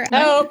tiebreaker.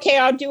 Oh, okay,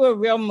 I'll do a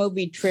real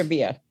movie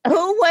trivia. Who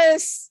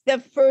was the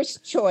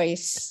first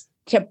choice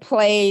to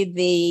play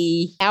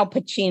the Al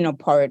Pacino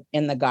part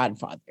in The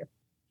Godfather?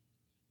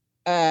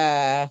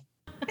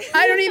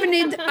 I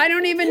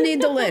don't even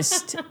need the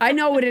list. I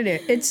know what it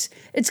is.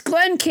 It's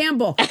Glenn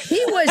Campbell.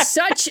 He was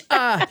such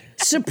a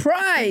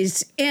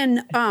surprise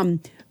in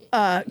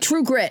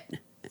True Grit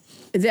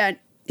that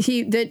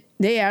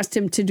they asked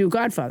him to do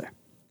Godfather.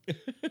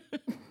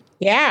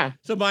 Yeah.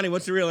 So, Bonnie,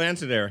 what's the real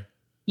answer there?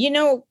 You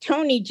know,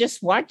 Tony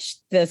just watched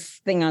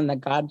this thing on The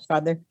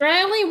Godfather.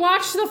 I only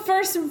watched the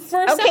first Okay,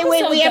 episode,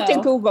 wait, we have to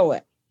though. Google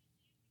it.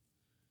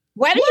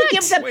 Why don't you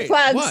give the Wait,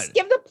 plugs? what?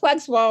 Give the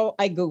plugs while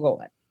I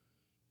Google it.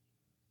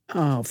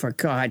 Oh, for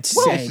God's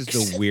This sake.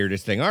 is the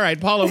weirdest thing. All right,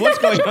 Paula, what's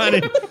going on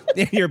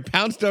in your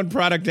Poundstone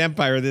product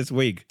empire this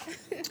week?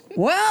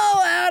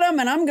 Well, Adam,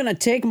 and I'm going to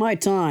take my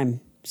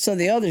time so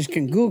the others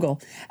can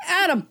Google.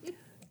 Adam,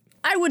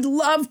 I would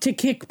love to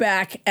kick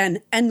back and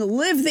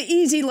live the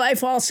easy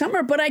life all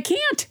summer, but I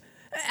can't.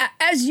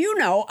 As you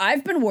know,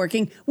 I've been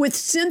working with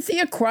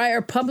Cynthia Cryer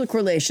Public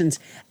Relations,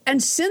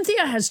 and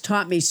Cynthia has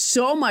taught me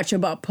so much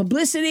about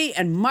publicity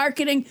and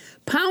marketing.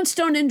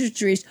 Poundstone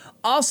Industries,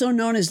 also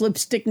known as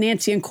Lipstick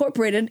Nancy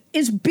Incorporated,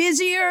 is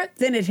busier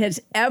than it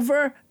has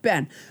ever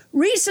been.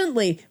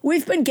 Recently,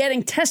 we've been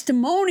getting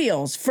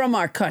testimonials from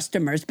our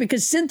customers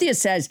because Cynthia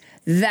says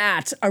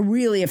that's a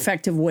really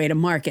effective way to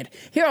market.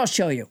 Here, I'll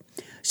show you.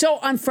 So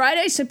on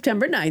Friday,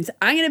 September 9th,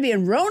 I'm going to be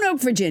in Roanoke,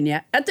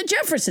 Virginia at the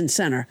Jefferson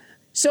Center.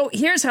 So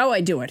here's how I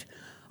do it.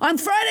 On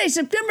Friday,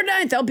 September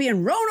 9th, I'll be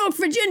in Roanoke,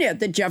 Virginia at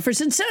the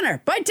Jefferson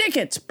Center. Buy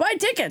tickets, buy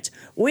tickets.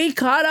 We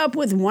caught up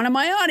with one of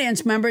my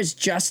audience members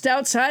just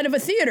outside of a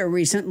theater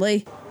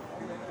recently.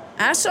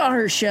 I saw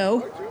her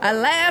show. I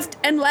laughed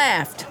and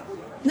laughed.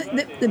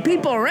 The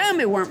people around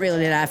me weren't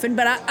really laughing,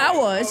 but I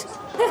was.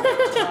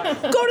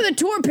 Go to the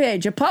tour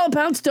page at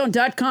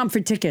paulapoundstone.com for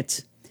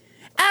tickets.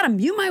 Adam,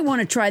 you might want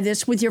to try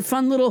this with your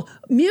fun little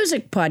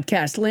music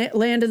podcast,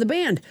 Land of the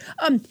Band.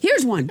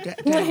 Here's one.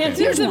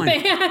 Here's one.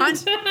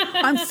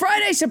 On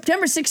Friday,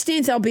 September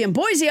 16th, I'll be in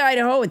Boise,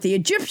 Idaho at the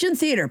Egyptian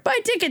Theater. Buy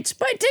tickets,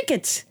 buy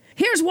tickets.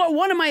 Here's what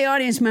one of my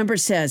audience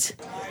members says.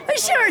 I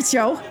saw it,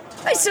 Joe.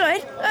 I saw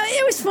it.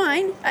 It was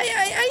fine.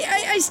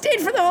 I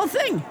stayed for the whole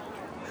thing.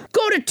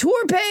 Go to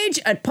tour page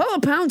at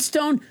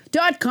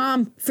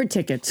paulapoundstone.com for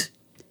tickets.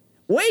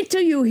 Wait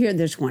till you hear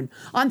this one.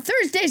 On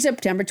Thursday,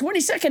 September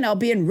 22nd, I'll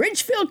be in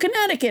Ridgefield,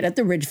 Connecticut at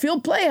the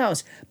Ridgefield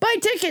Playhouse. Buy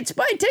tickets,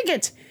 buy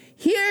tickets.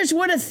 Here's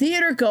what a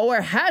theater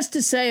goer has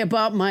to say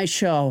about my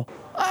show.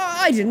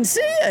 I didn't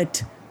see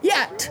it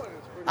yet.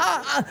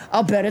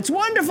 I'll bet it's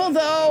wonderful,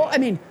 though. I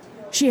mean,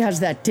 she has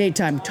that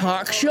daytime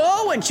talk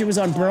show, and she was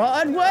on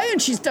Broadway,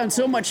 and she's done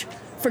so much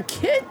for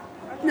kids.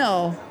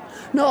 No,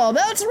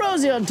 that's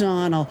Rosie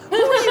O'Donnell. Who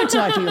are you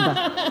talking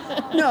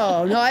about?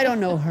 No, I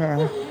don't know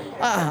her.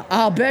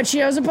 I'll bet she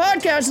has a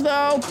podcast,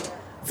 though.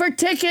 For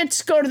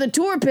tickets, go to the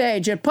tour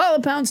page at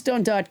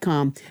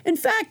paulapoundstone.com. In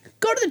fact,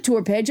 go to the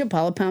tour page at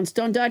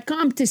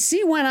paulapoundstone.com to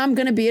see when I'm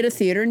going to be at a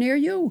theater near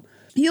you.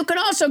 You can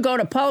also go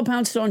to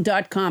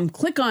paulapoundstone.com,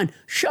 click on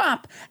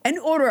Shop, and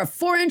order a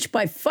 4-inch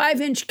by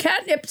 5-inch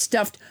catnip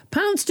stuffed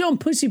Poundstone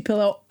pussy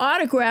pillow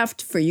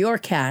autographed for your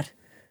cat.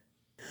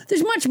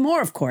 There's much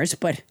more, of course,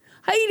 but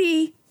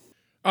Heidi.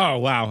 Oh,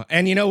 wow.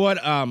 And you know what?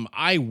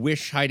 I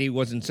wish Heidi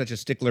wasn't such a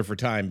stickler for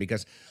time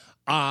because,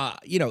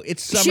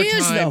 it's summertime. She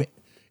is, though.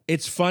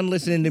 It's fun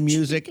listening to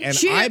music, and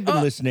I've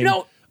been listening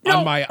on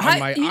my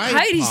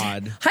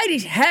iPod.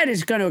 Heidi's head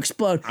is going to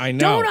explode. I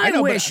know. Don't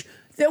I wish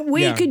that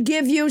we could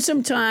give you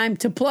some time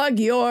to plug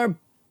your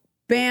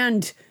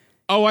band?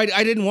 Oh, I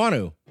didn't want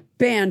to.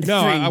 Band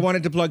No, thing. I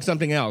wanted to plug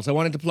something else. I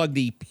wanted to plug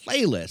the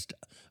playlist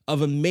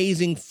of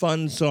amazing,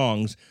 fun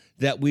songs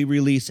that we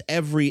release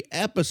every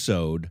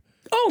episode.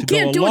 Oh, to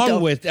can't go do it, along though.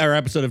 with our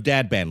episode of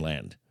Dad Band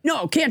Land.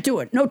 No, can't do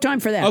it. No time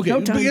for that. Okay, no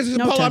time. because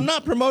no Paul, time. I'm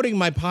not promoting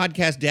my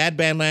podcast, Dad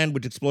Band Land,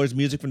 which explores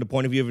music from the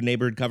point of view of a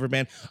neighborhood cover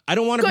band. I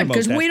don't want to Good, promote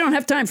because that. we don't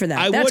have time for that.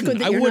 I That's wouldn't.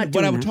 good that I you're would, not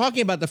but doing I'm that.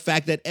 talking about the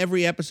fact that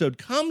every episode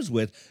comes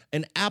with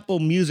an Apple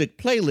Music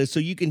playlist, so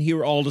you can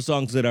hear all the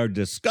songs that are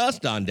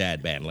discussed on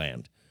Dad Band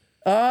Land.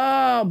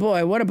 Oh,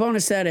 boy, what a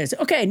bonus that is.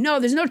 Okay, no,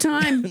 there's no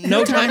time.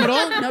 No time at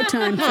all? No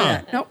time for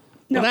that. No.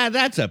 Well,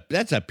 that's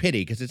a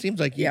pity because it seems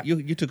like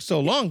you took so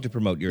long to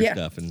promote your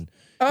stuff and.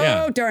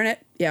 Darn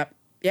it. Yep.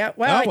 Yeah.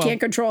 Well, I can't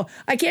control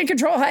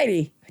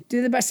Heidi. I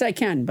do the best I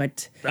can,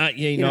 but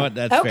you know what?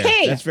 That's Okay.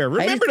 fair. That's fair.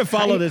 Remember to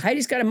follow this.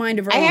 Heidi's got a mind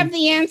of her I own. have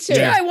the answer.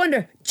 Gee, I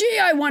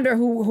wonder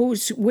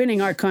who's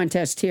winning our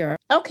contest here.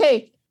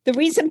 Okay. The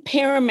reason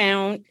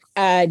Paramount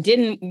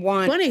didn't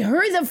want... Bunny,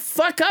 hurry the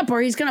fuck up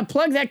or he's going to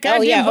plug that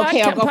goddamn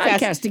Okay, I'll go podcast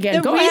fast. again.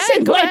 The Go reason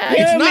ahead. Go why ahead.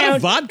 It's not a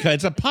Paramount- vodka.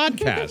 It's a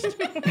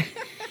podcast.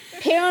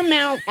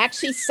 Paramount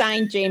actually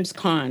signed James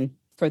Caan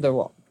for the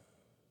role.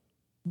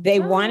 They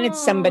wanted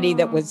somebody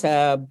that was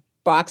a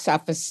box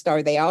office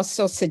star. They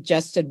also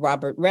suggested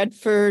Robert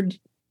Redford,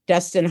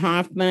 Dustin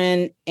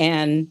Hoffman,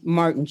 and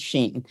Martin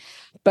Sheen.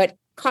 But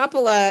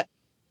Coppola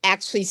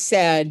actually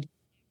said,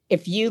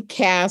 if you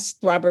cast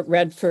Robert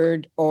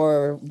Redford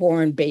or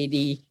Warren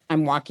Beatty,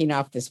 I'm walking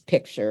off this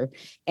picture.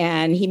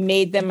 And he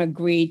made them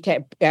agree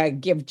to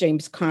give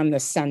James Caan the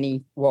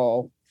Sonny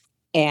role.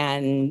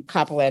 And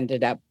Coppola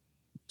ended up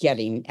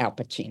getting Al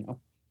Pacino.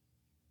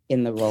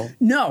 in the role.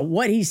 No,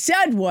 what he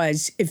said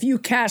was, if you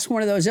cast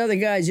one of those other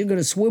guys, you're going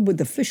to swim with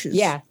the fishes.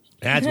 Yeah.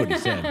 That's what he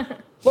said.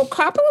 Well,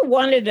 Coppola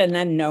wanted an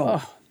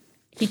unknown. Oh.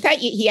 He thought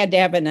he had to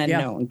have an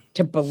unknown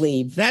to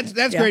believe. That's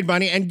great,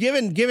 Bonnie. And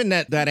given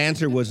that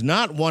answer was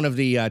not one of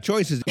the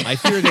choices, I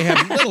fear they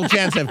have little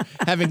chance of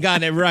having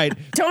gotten it right.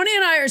 Tony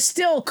and I are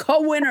still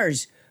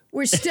co-winners.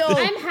 We're still...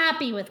 I'm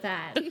happy with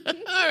that.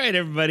 All right,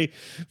 everybody.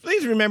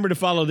 Please remember to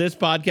follow this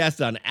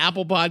podcast on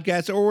Apple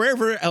Podcasts or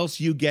wherever else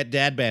you get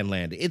Dad Band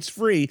Land. It's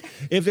free.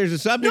 If there's a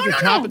subject or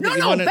topic that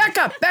you want to... Back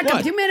up.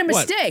 You made a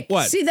mistake.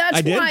 What? See,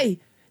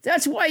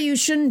 that's why you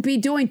shouldn't be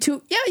doing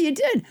two... Yeah, you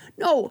did.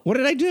 No. What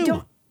did I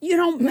do? You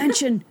don't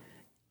mention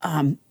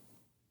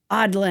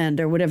Oddland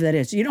or whatever that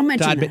is. You don't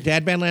mention that.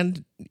 Dad Band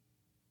Land?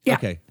 Yeah.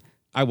 Okay.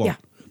 I won't. Yeah.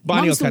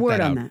 Bonnie will Mum's the cut word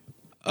that on out. that.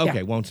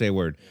 Okay, won't say a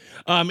word.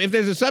 If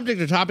there's a subject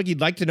or topic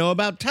you'd like to know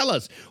about, tell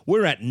us.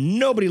 We're at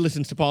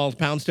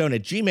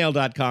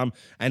nobodylistenstopaulpoundstone@gmail.com,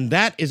 and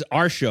that is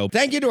our show.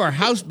 Thank you to our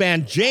house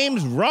band,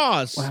 James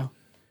Ross. Wow.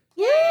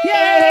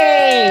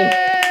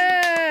 Yay!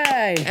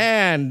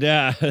 And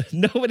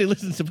Nobody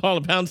Listens to Paula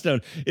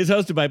Poundstone is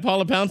hosted by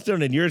Paula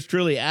Poundstone and yours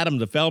truly, Adam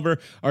the Felber.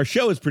 Our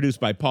show is produced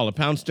by Paula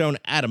Poundstone,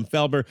 Adam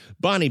Felber,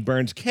 Bonnie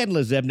Burns, Ken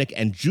Lezebnik,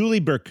 and Julie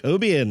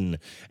Berkobian.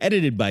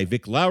 Edited by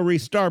Vic Lowry,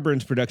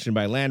 Starburns production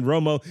by Land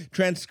Romo,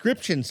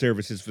 transcription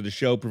services for the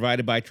show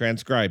provided by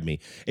Transcribe Me,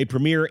 a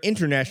premier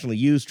internationally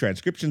used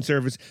transcription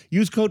service.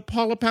 Use code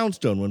Paula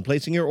Poundstone when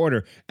placing your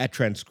order at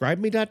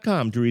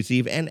transcribeme.com to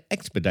receive an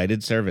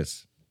expedited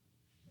service.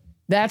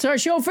 That's our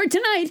show for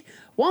tonight.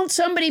 Won't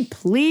somebody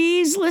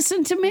please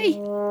listen to me?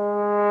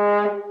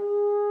 Oh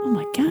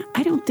my God,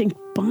 I don't think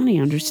Bonnie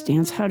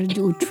understands how to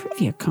do a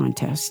trivia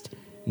contest.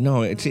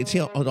 No, it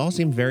all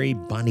seemed very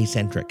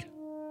Bonnie-centric.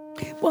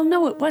 Well,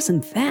 no, it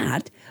wasn't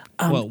that.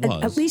 Well, it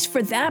was. At least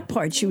for that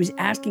part, she was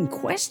asking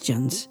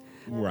questions.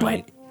 Right.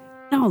 But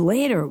no,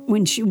 later,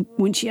 when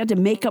she had to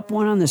make up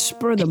one on the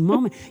spur of the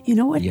moment, you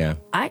know what? Yeah.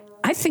 I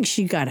think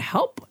she got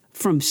help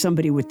from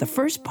somebody with the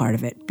first part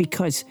of it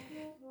because...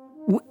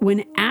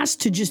 when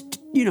asked to just,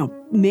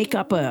 make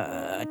up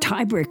a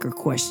tiebreaker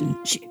question,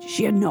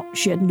 she had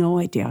no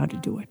idea how to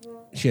do it.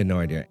 She had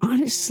no idea.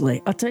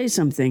 Honestly, I'll tell you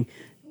something.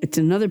 It's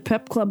another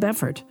Pep Club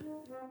effort.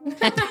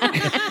 I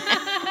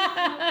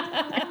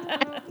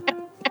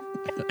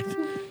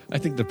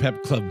think the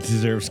Pep Club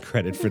deserves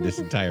credit for this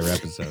entire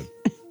episode.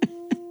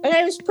 But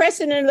I was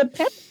president of the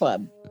Pep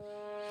Club.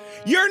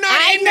 You're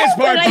not in this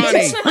part, Bonnie. Bonnie.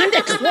 I just wanted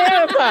to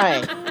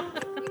clarify.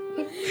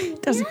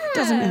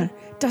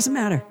 Doesn't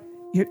matter.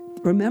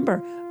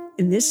 Remember,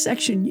 in this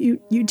section,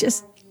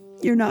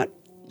 you're not.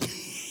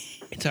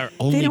 It's our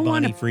only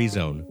Bonnie free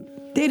zone.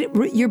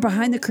 You're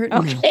behind the curtain.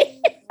 Okay.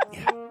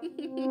 Now.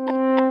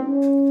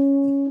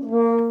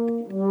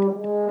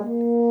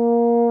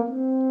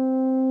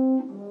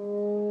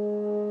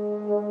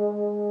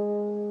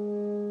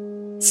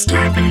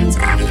 Starburns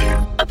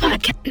Audio, a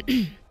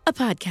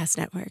podcast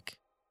network.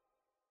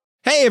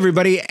 Hey,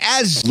 everybody.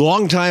 As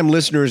longtime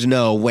listeners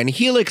know, when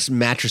Helix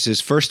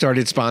Mattresses first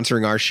started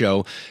sponsoring our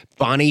show,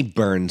 Bonnie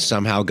Burns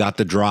somehow got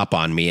the drop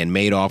on me and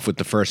made off with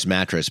the first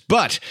mattress.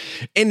 But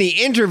in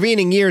the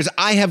intervening years,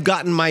 I have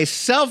gotten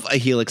myself a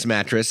Helix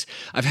mattress.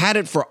 I've had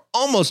it for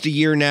almost a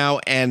year now,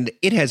 and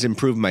it has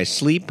improved my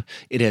sleep.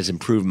 It has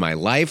improved my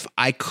life.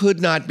 I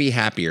could not be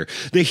happier.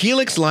 The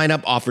Helix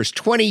lineup offers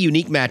 20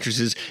 unique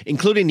mattresses,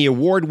 including the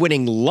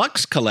award-winning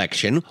Luxe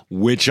Collection,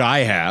 which I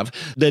have,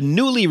 the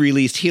newly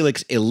released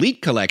Helix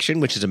Elite Collection,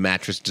 which is a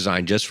mattress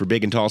designed just for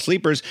big and tall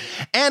sleepers,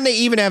 and they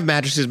even have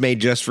mattresses made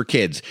just for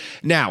kids.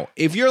 Now,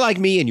 if you're like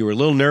me and you were a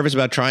little nervous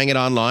about trying it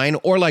online,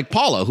 or like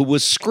Paula, who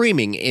was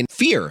screaming in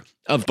fear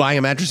of buying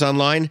a mattress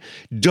online,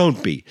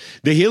 don't be.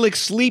 The Helix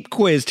Sleep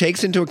Quiz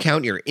takes into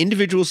account your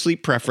individual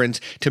sleep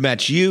preference to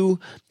match you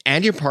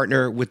and your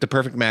partner with the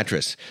perfect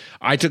mattress.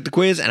 I took the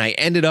quiz and I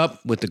ended up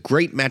with the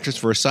great mattress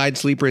for a side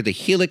sleeper, the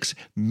Helix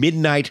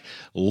Midnight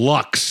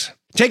Luxe.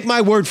 Take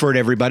my word for it,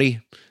 everybody.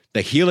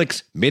 The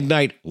Helix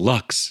Midnight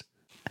Luxe.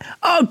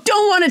 Oh,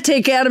 don't want to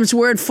take Adam's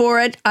word for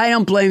it. I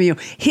don't blame you.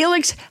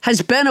 Helix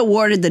has been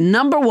awarded the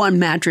 #1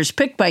 mattress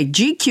picked by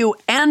GQ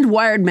and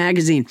Wired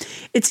magazine.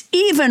 It's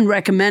even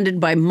recommended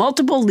by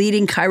multiple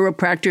leading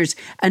chiropractors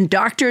and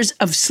doctors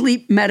of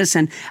sleep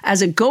medicine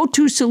as a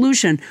go-to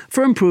solution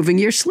for improving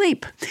your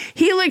sleep.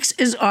 Helix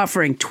is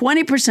offering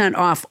 20%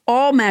 off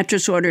all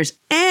mattress orders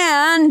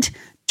and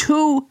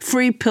 2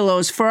 free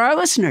pillows for our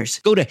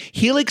listeners. Go to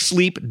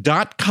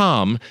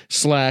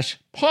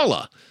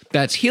helixsleep.com/Paula.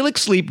 That's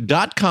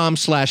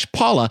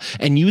helixsleep.com/Paula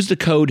and use the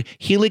code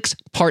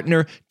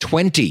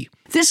HelixPartner20.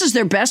 This is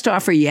their best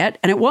offer yet,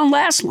 and it won't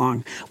last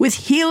long. With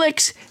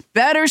Helix,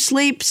 better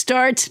sleep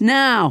starts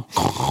now.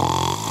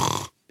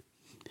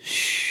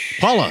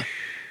 Paula,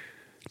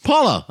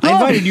 I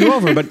invited you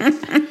over, but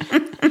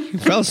you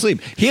fell asleep.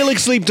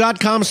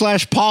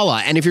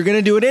 helixsleep.com/Paula. And if you're going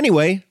to do it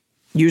anyway,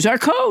 use our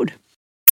code.